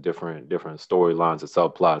offshoots and different storylines and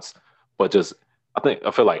subplots, but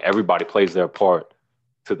I feel like everybody plays their part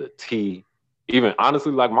to the T. Even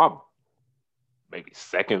honestly, like my maybe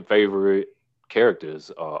second favorite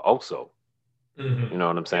characters, Oso. You know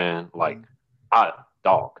what I'm saying? Like, I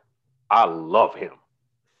love him.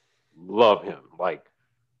 Like,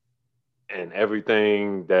 and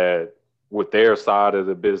everything that with their side of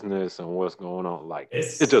the business and what's going on, like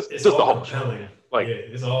it's just the whole show. Like,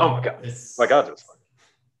 it's all, oh my God, like I just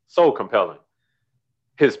so compelling.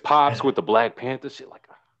 His pops with the Black Panther shit, like,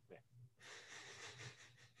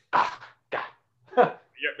 God.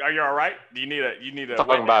 Are you all right? Do you need a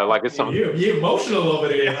talking about it like it's something? You're emotional over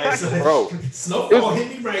there, bro. Snowfall hit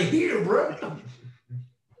me right here, bro.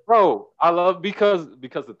 Bro, I love because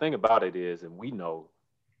the thing about it is, and we know,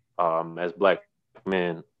 as Black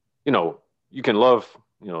men, you can love,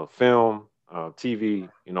 film, TV,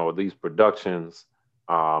 these productions,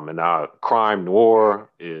 and crime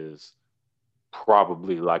noir is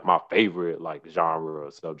probably like my favorite like genre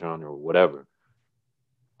or subgenre or whatever.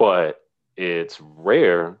 But it's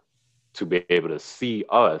rare to be able to see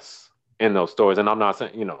us in those stories. And I'm not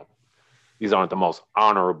saying, these aren't the most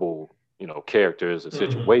honorable, characters or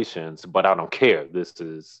situations, but I don't care.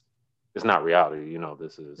 It's not reality,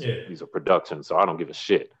 these are productions, so I don't give a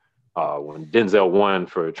shit. When Denzel won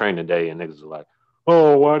for Training Day and niggas were like,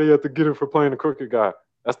 oh, why do you have to get him for playing the crooked guy?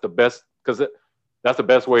 That's the best, because that's the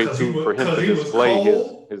best way for him to display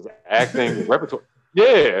his acting repertoire.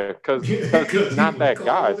 Yeah, because he's not that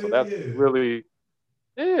guy. So that's really,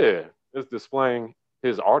 it's displaying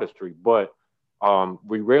his artistry. But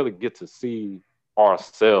we rarely get to see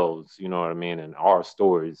ourselves, you know what I mean, and our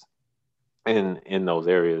stories in those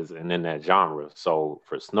areas and in that genre. So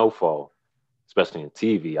for Snowfall, especially in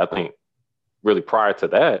TV, I think really prior to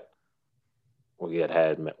that, we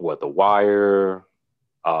had The Wire.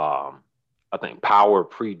 I think Power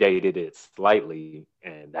predated it slightly,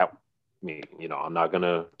 and that, I'm not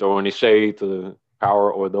gonna throw any shade to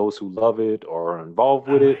Power or those who love it or are involved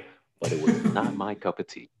with it, but it was not my cup of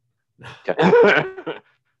tea.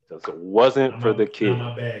 Because it wasn't for the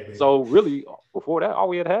kid. So really, before that, all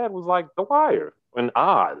we had was like The Wire and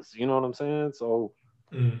Oz. You know what I'm saying? So,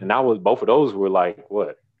 and that was, both of those were like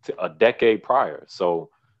a decade prior. So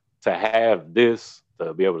to have this,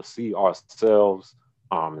 to be able to see ourselves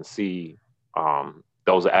and see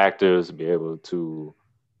those actors be able to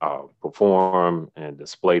perform and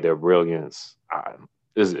display their brilliance,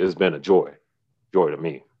 it's been a joy to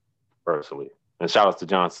me personally. And shout out to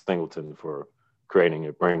John Singleton for creating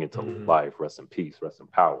it, bringing it to life. Rest in peace, rest in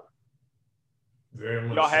power. Very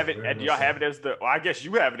much. Y'all have so, it. Do y'all have it as the? Well, I guess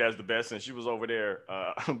you have it as the best since she was over there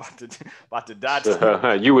about to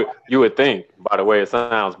die. You would think by the way it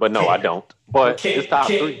sounds, but no, I don't. But it's top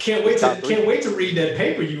three. Can't wait to read that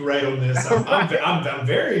paper you write on this. I'm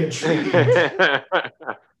very intrigued.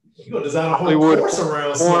 You're gonna design a whole Hollywood course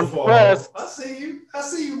around Foreign snowfall. Press. I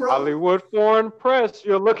see you, bro. Hollywood Foreign Press.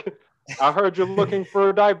 You're looking. I heard you're looking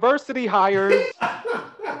for diversity hires.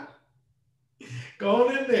 Go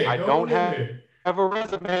on in there. I don't have a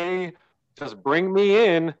resume. Just bring me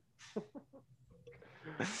in.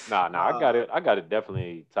 Nah, I got it. I got it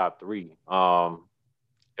definitely top three.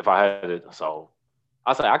 If I had it, so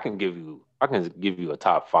I say I can give you a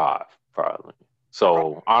top five probably.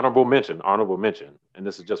 So honorable mention, and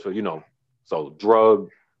this is just for so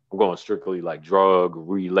I'm going strictly like drug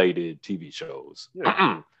related TV shows.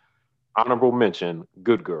 Yeah. Honorable mention,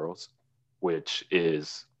 Good Girls, which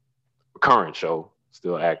is a current show,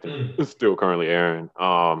 still active, still currently airing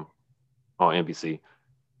on NBC.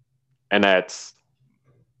 And that's,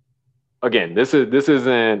 again, this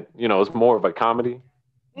isn't, it's more of a comedy,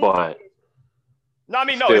 but no, I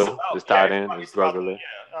mean, it's tied in, it's drug related.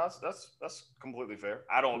 Yeah, that's completely fair.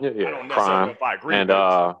 I don't crime. necessarily know if I agree. And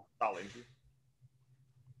solid.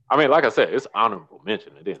 I mean, like I said, it's honorable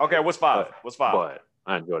mention. It okay, what's five? But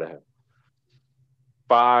I enjoy that.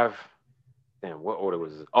 5. Damn, what order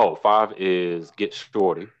was it? Oh, 5 is Get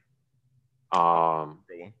Shorty. Damn,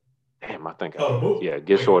 I think.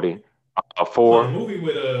 Get Shorty. 4. The movie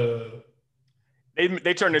with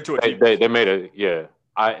They turned into a TV. They made a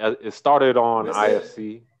it started on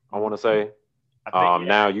IFC. I want to say.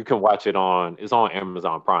 Now you can watch it it's on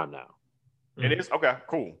Amazon Prime now. It is? Okay,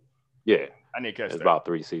 cool. Yeah. I need to catch that. It's about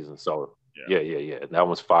 3 seasons. So yeah. That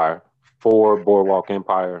one's fire. 4, Boardwalk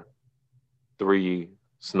Empire. 3,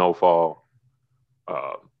 Snowfall.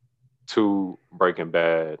 2, Breaking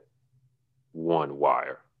Bad. 1,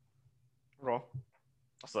 Wire. Well,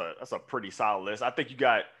 that's a pretty solid list. I think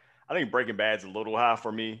Breaking Bad's a little high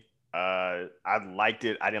for me. I liked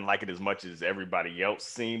it. I didn't like it as much as everybody else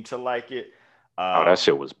seemed to like it. That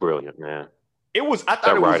shit was brilliant, man. It was. I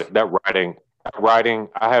thought that writing.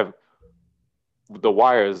 I have The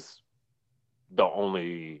Wire is the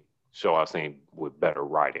only show I've seen with better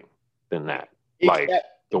writing than that.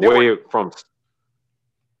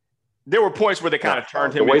 There were points where they kind of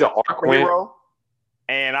turned him into a superhero,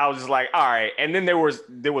 and I was just like, all right. And then there was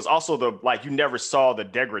also you never saw the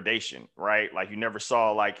degradation, right? Like you never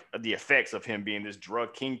saw like the effects of him being this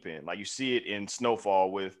drug kingpin. Like you see it in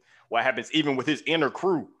Snowfall with what happens even with his inner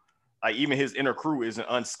crew. Like even his inner crew isn't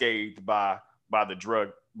unscathed by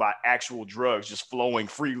actual drugs just flowing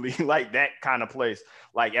freely, like that kind of place.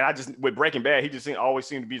 Like, and I just with Breaking Bad, he just always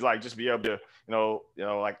seemed to be like just be able to,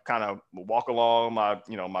 like kind of walk along my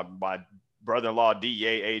brother-in-law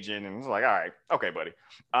DEA agent, and it's like, all right, okay, buddy.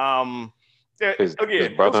 His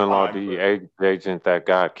brother-in-law DEA agent that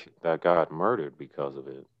got murdered because of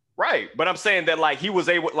it. Right, but I'm saying that like he was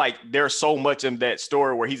able, like there's so much in that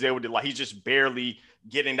story where he's able to like he's just barely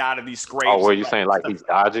getting out of these scrapes. Oh, were you saying like he's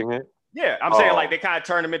dodging it? Yeah, I'm saying like they kind of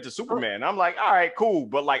turned him into Superman. I'm like, all right, cool,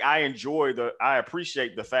 but like I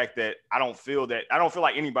appreciate the fact that I don't feel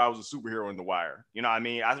like anybody was a superhero in The Wire. You know what I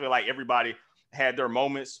mean? I feel like everybody had their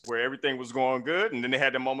moments where everything was going good, and then they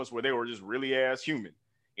had the moments where they were just really as human.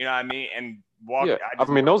 You know what I mean? And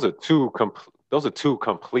those are two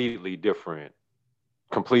completely different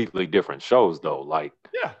shows though. Like,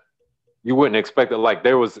 yeah, you wouldn't expect it. Like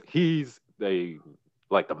he's the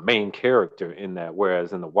main character in that,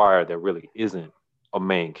 whereas in The Wire there really isn't a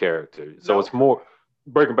main character. So it's more,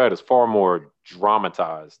 Breaking Bad is far more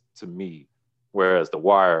dramatized to me, whereas The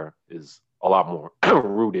Wire is a lot more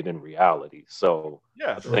rooted in reality. So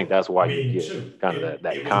I think that's why you get kind of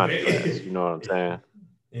that contrast. You know what I'm saying?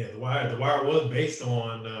 Yeah, The Wire was based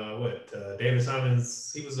on David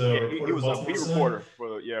Simons. He was a reporter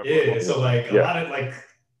for so like a lot of like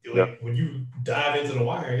when you dive into The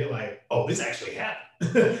Wire, you're like, oh, this actually happened.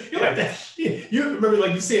 You're like that. You remember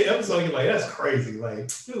like you see an episode, you're like, that's crazy. Like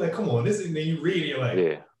you're like, come on, this is. And then you read, and you're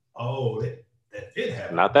like, oh, that did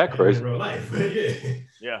happen. Not that crazy in real life.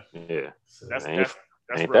 Yeah. So that's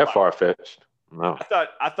ain't that far fetched. No.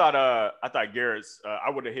 I thought Garrett's. I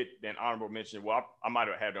would have hit an honorable mention. Well, I might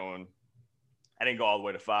have had on. I didn't go all the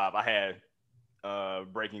way to 5. I had I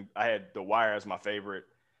had The Wire as my favorite,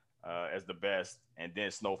 as the best, and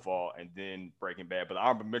then Snowfall, and then Breaking Bad. But the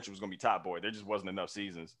honorable mention was gonna be Top Boy. There just wasn't enough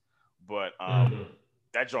seasons. But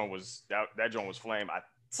that joint was flame. I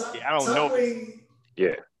don't know.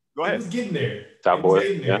 Yeah. Go ahead. He was getting there. Top Boy.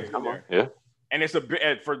 Yeah. Come on. Yeah. And it's a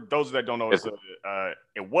bit for those that don't know. It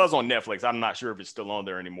was on Netflix. I'm not sure if it's still on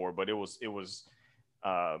there anymore, but it was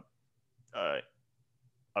a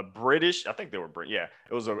British. I think they were British. Yeah,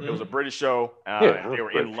 it was a British show. They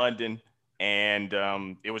were in London, and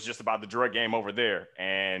it was just about the drug game over there,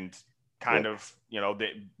 and kind of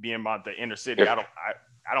being about the inner city. I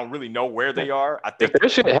don't really know where they are. I think if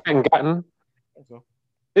this shit hadn't gotten.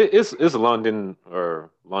 It's London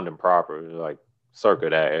or London proper, like circa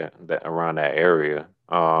that around that area.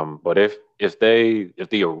 But if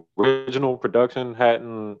the original production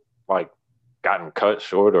hadn't like gotten cut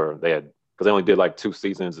short, or they had, because they only did like 2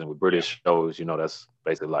 seasons, and with British shows, that's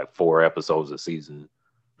basically like 4 episodes a season.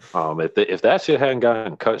 If that shit hadn't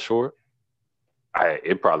gotten cut short,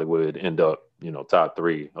 it probably would end up top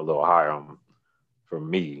 3, a little higher for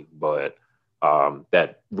me. But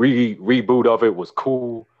that reboot of it was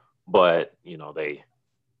cool, but they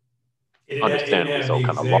understandably so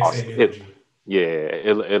kind of lost it. Yeah,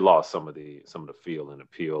 it lost some of the feel and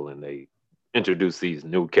appeal, and they introduced these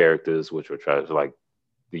new characters which were trash. Like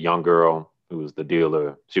the young girl who was the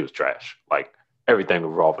dealer, she was trash. Like everything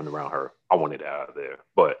revolving around her, I wanted it out of there.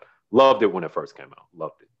 But loved it when it first came out.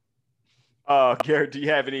 Loved it. Garrett, do you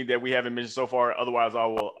have any that we haven't mentioned so far? Otherwise, I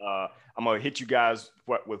will. I'm gonna hit you guys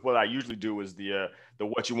with what I usually do is the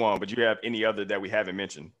what you want. But do you have any other that we haven't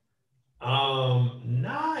mentioned? Nah.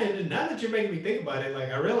 Now that you're making me think about it, like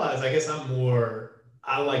I realize, I guess I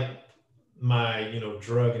like my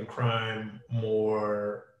drug and crime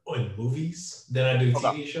more in movies than I do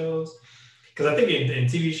TV shows. Because I think in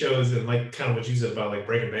TV shows, and like kind of what you said about like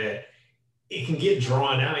Breaking Bad, it can get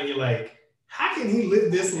drawn out, and you're like, how can he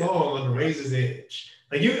live this long on the razor's edge?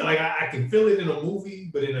 I can feel it in a movie,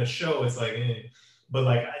 but in a show, it's like, eh. But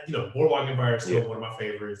like, Boardwalk Empire is still one of my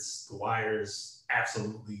favorites. The Wire is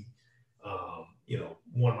absolutely,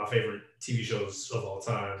 one of my favorite TV shows of all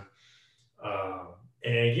time.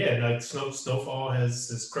 And yeah, like Snowfall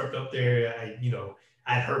has crept up there.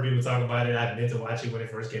 I'd heard people talk about it. I meant to watch it when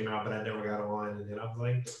it first came out, but I never got on. And then I was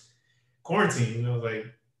like, quarantine. I was like,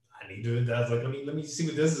 I need to. I was like, let me see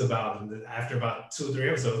what this is about. And then after about 2 or 3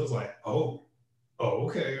 episodes, I was like, oh,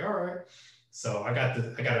 okay, all right. So I got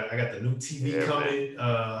the new TV coming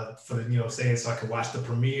for the saying so I can watch the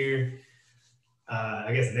premiere.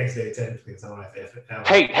 I guess next day technically, because I don't have to.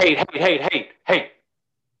 Hate.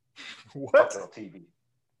 What? Fuck your TV.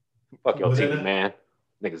 Fuck your TV, man.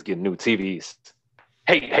 Niggas getting new TVs.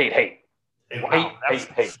 Hate. Wow,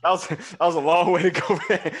 that was a long way to go,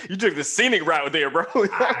 man. You took the scenic route there, bro.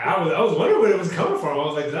 I was wondering where it was coming from. I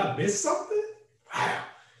was like, did I miss something? Wow.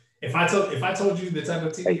 If I told you the type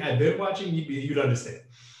of TV I've been watching, you'd understand.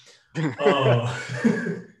 Fair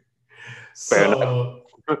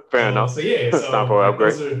enough. So yeah, so time for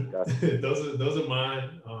upgrade. Those are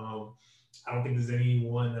mine. I don't think there's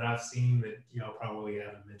anyone that I've seen that y'all probably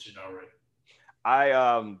haven't mentioned already.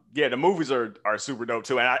 The movies are super dope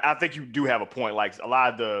too, and I think you do have a point. Like a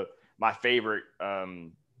lot of my favorite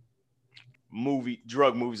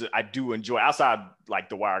drug movies that I do enjoy outside like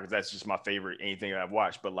The Wire, because that's just my favorite anything that I've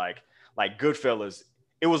watched. But like Goodfellas,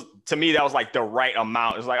 it was, to me, that was like the right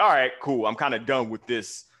amount. It's like, all right, cool, I'm kind of done with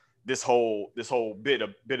this whole bit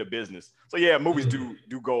of business. So yeah, movies do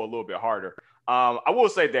go a little bit harder. I will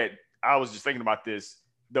say that I was just thinking about this.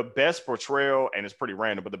 The best portrayal, and it's pretty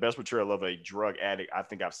random, but the best portrayal of a drug addict I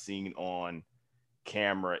think I've seen on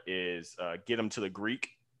camera is Get Him to the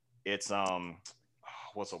Greek. It's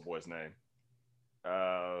what's the boy's name?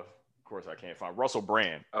 Of course I can't find Russell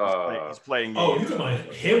Brand. He's playing. Oh, you talking about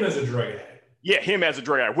him as a drug addict? Yeah, him as a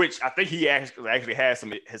drug addict, which I think he actually has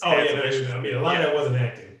some. I mean, a lot of that wasn't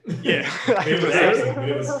acting. Yeah, it was acting,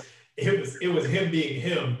 but it was him being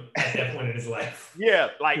him at that point in his life. Yeah,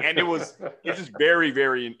 and it's just very,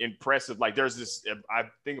 very impressive. Like there's this, I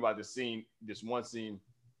think about this one scene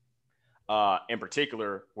in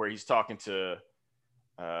particular where he's talking to,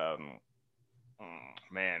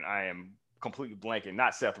 man, I am completely blanking,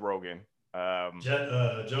 not Seth Rogen.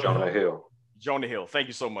 Jonah Hill. Jonah Hill. Thank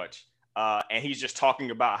you so much. And he's just talking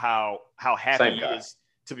about how happy he is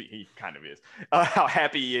to be, he kind of is, how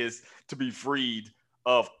happy he is to be freed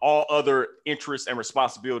of all other interests and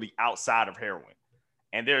responsibility outside of heroin.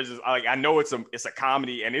 And there's this, I know it's a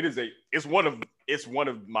comedy, and it's one of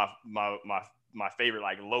my favorite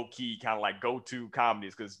low key kind of go-to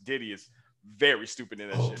comedies, because Diddy is very stupid in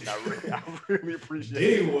that shit. I really appreciate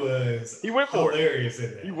it. He went for hilarious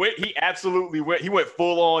in that. He absolutely went. He went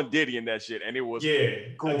full on Diddy in that shit, and it was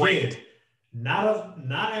great. Again,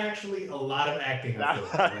 not actually a lot of acting.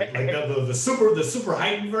 The super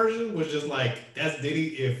heightened version was just that's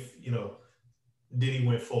Diddy if Diddy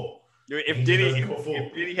went full. If Diddy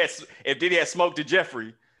had smoked to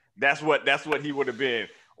Jeffrey, That's what he would have been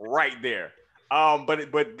right there.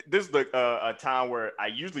 But this is a time where I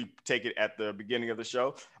usually take it at the beginning of the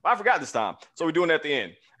show. But I forgot this time, so we're doing it at the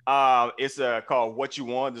end. It's called What You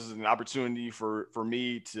Want. This is an opportunity for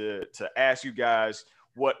me to ask you guys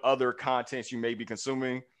what other contents you may be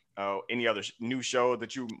consuming, any other new show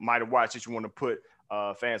that you might have watched that you want to put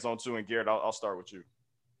fans onto. And Garrett, I'll start with you.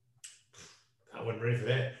 I wasn't ready for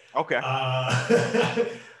that. Okay.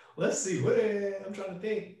 Let's see. I'm trying to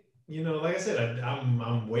think. Like I said,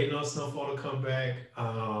 I'm waiting on Snowfall to come back.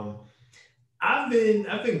 I've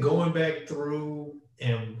been going back through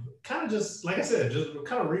and kind of just, like I said, just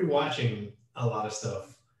kind of rewatching a lot of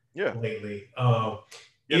stuff. Lately.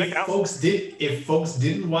 If folks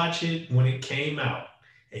didn't watch it when it came out,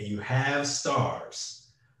 and you have Stars,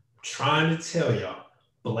 I'm trying to tell y'all,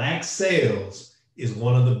 Black Sails is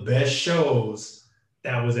one of the best shows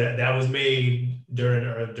that was made during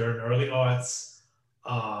early aughts.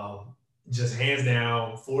 Just hands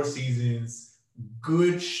down, 4 seasons,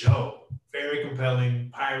 good show, very compelling.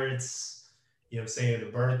 Pirates, you know what I'm saying, the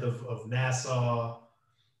birth of Nassau,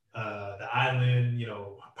 the island,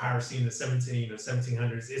 piracy in the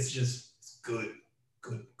 1700s. It's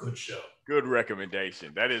good show. Good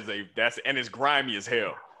recommendation. And it's grimy as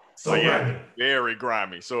hell. So grimy. Very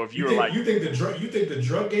grimy. So if you think the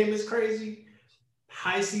drug game is crazy?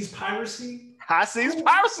 High seas piracy? High seas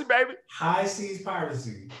piracy, baby. High seas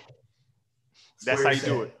piracy. That's how you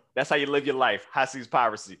do it. That's how you live your life. High seas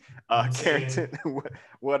piracy. Carrington,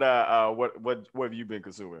 what have you been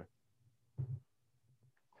consuming?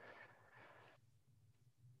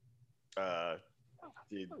 I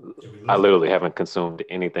literally haven't consumed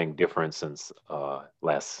anything different since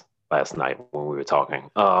last night when we were talking.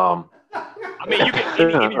 I mean, you can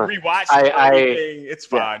any rewatch anything. It's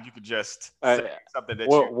fine. Yeah. You could just say something that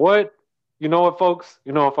what. You know what, folks?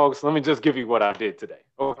 Let me just give you what I did today.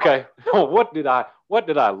 Okay. What did I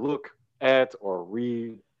look at or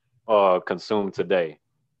read consume today?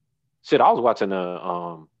 Shit, I was watching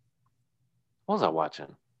what was I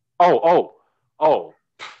watching? Oh.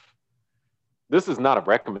 This is not a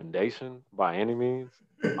recommendation by any means.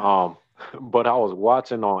 But I was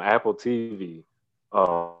watching on Apple TV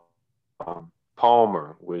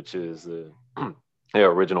Palmer, which is the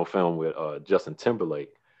original film with Justin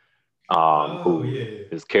Timberlake.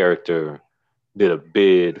 His character did a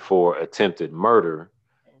bid for attempted murder,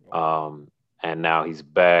 and now he's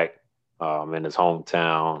back in his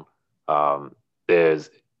hometown.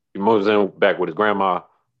 He moves in back with his grandma,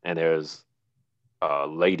 and there's a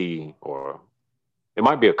lady, or it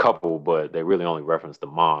might be a couple, but they really only reference the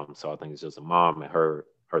mom. So I think it's just a mom and her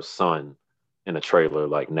son in a trailer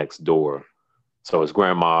like next door. So his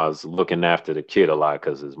grandma's looking after the kid a lot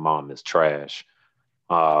because his mom is trash.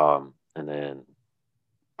 And then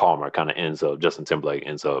Palmer Justin Timberlake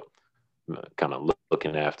ends up kind of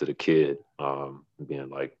looking after the kid, being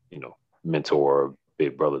like, mentor,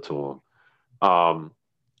 big brother to him.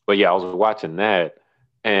 But yeah, I was watching that,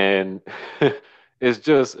 and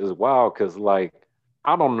it's wild because, like,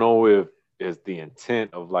 I don't know if it's the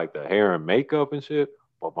intent of like the hair and makeup and shit,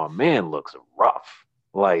 but my man looks rough.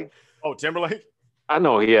 Like, Timberlake? I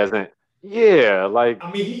know he hasn't. Yeah, like,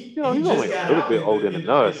 I mean, he's only a little bit older than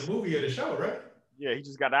us. In the movie of the show, right? Yeah, he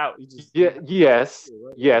just got out. Yes.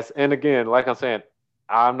 And again, like I'm saying,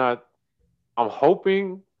 I'm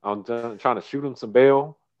hoping, I'm trying to shoot him some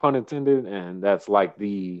bail, pun intended, and that's like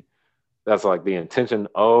the intention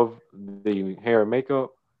of the hair and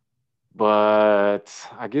makeup. But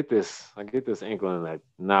I get this inkling that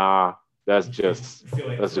that's just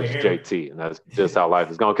JT, and that's just how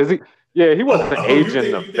life is going. Because he wasn't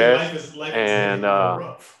aging the best, and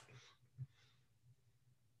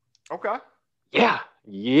okay,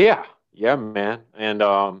 yeah, man, and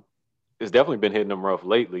it's definitely been hitting him rough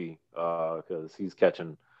lately because he's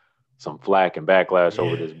catching some flack and backlash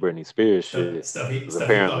over this Britney Spears shit.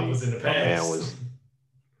 Apparently, was in the past. Man was.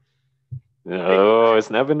 No, it's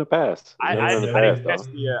never in the past. I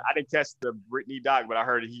didn't catch the Britney doc, but I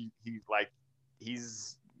heard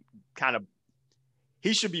he's kind of,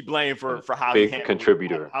 he should be blamed for how big he handled,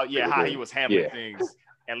 contributor. how he was handling things,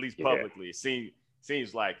 at least publicly. It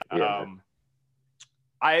seems like.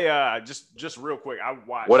 I just real quick, I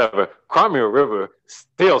watched whatever. Crimea River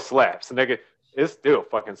still slaps, nigga. It still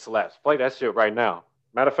fucking slaps. Play that shit right now.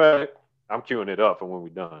 Matter of fact, I'm queuing it up, and when we're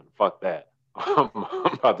done, fuck that. I'm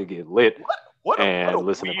about to get lit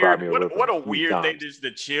listen to Crimea River. What a weird thing just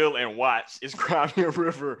to chill and watch is Crimea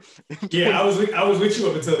River. Yeah, I was with you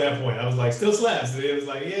up until that point. I was like, still slaps. And it was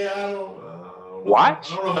like, yeah, I don't watch.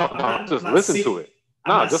 Just listen to it.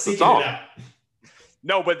 No, just the song.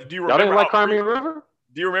 No, but do you remember? Y'all didn't like how Crimea River?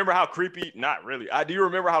 Do you remember how creepy? Not really. Do you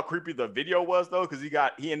remember how creepy the video was though? Because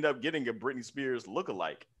he ended up getting a Britney Spears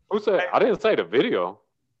lookalike. Who said? I didn't say the video.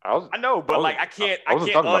 I know, but I can't. I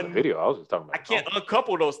wasn't talking about the video. I was just talking about. I can't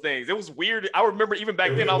uncouple those things. It was weird. I remember even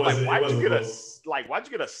back then. I was like, why'd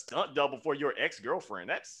you get a stunt double for your ex-girlfriend?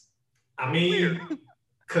 That's. I mean,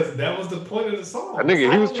 because that was the point of the song. I think he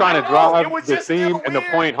was trying to drive the theme and the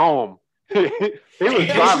point home. He was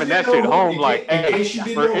driving that shit home like, hey,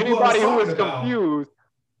 for anybody who is confused,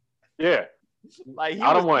 yeah. Like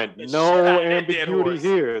I don't want no ambiguity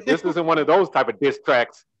here. This isn't one of those type of diss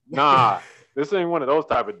tracks. Nah. This ain't one of those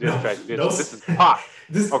type of diss tracks, bitch. This is pop.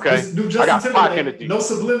 Okay? I got pop energy. No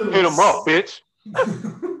subliminals. Hit him up, bitch.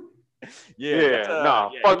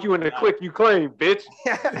 Fuck you in the click you claim, bitch.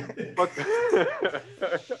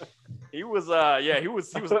 He was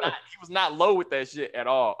not low with that shit at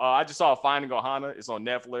all. I just saw Finding Ohana. It's on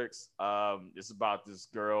Netflix. It's about this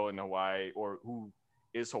girl in Hawaii or who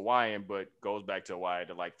is Hawaiian but goes back to Hawaii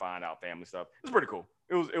to like find out family stuff. It's pretty cool.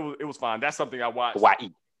 It was fun. That's something I watched. Hawaii.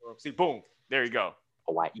 See, boom. There you go.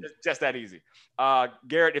 Hawaii. Just that easy.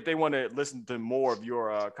 Garrett, if they want to listen to more of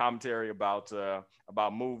your commentary about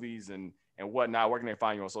movies and whatnot, where can they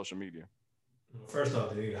find you on social media? First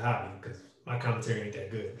off, they need a hobby because my commentary ain't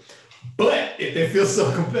that good. But if they feel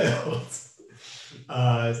so compelled, it's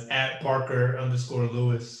at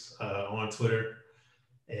Parker_Lewis on Twitter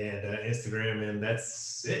and Instagram, and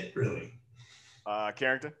that's it, really.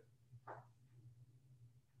 Carrington?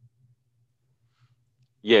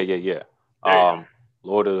 Yeah.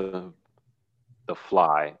 Lord of the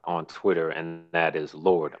Fly on Twitter, and that is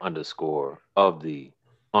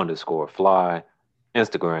Lord_of_the_fly.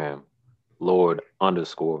 Instagram,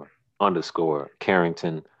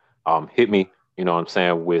 Lord_Carrington. Hit me, you know what I'm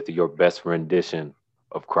saying, with your best rendition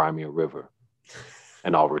of Cry Me a River,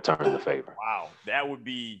 and I'll return the favor. Wow, that would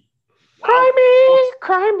be Cry me.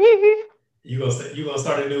 You gonna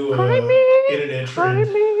start a new internet trend. Cry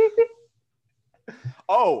me.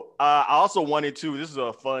 Oh, I also wanted to. This is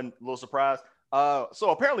a fun little surprise. So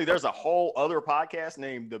apparently, there's a whole other podcast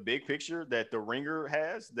named The Big Picture that The Ringer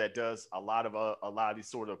has that does a lot of these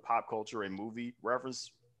sort of pop culture and movie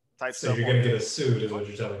reference type stuff. So you're gonna get us sued, is what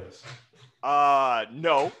you're telling us?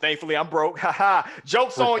 No. Thankfully, I'm broke. Ha.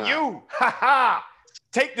 Joke's on you. Ha.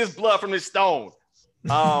 Take this blood from this stone.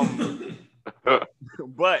 But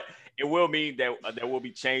it will mean that we'll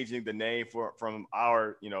be changing the name from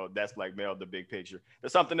our, That's Black Male, The Big Picture.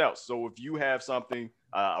 There's something else. So if you have something,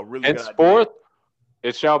 a really good idea. Henceforth,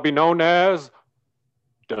 it shall be known as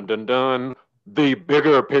The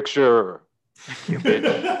Bigger Picture.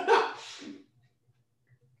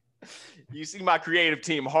 You see my creative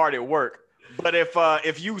team hard at work. But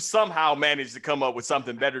if you somehow manage to come up with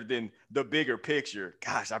something better than The Bigger Picture,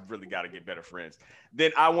 gosh, I've really got to get better friends.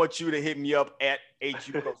 Then I want you to hit me up at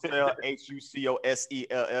HUCOSELL,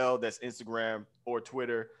 HUCOSELL. That's Instagram or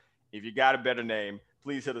Twitter. If you got a better name,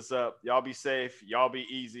 please hit us up. Y'all be safe. Y'all be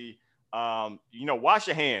easy. Wash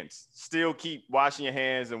your hands. Still keep washing your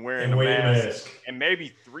hands and wearing a mask. And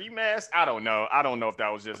maybe 3 masks. I don't know. I don't know if that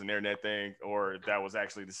was just an internet thing or if that was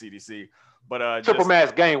actually the CDC. But triple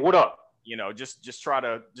mask gang. What up? Just try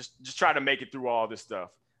to make it through all this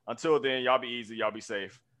stuff. Until then, y'all be easy. Y'all be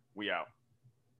safe. We out.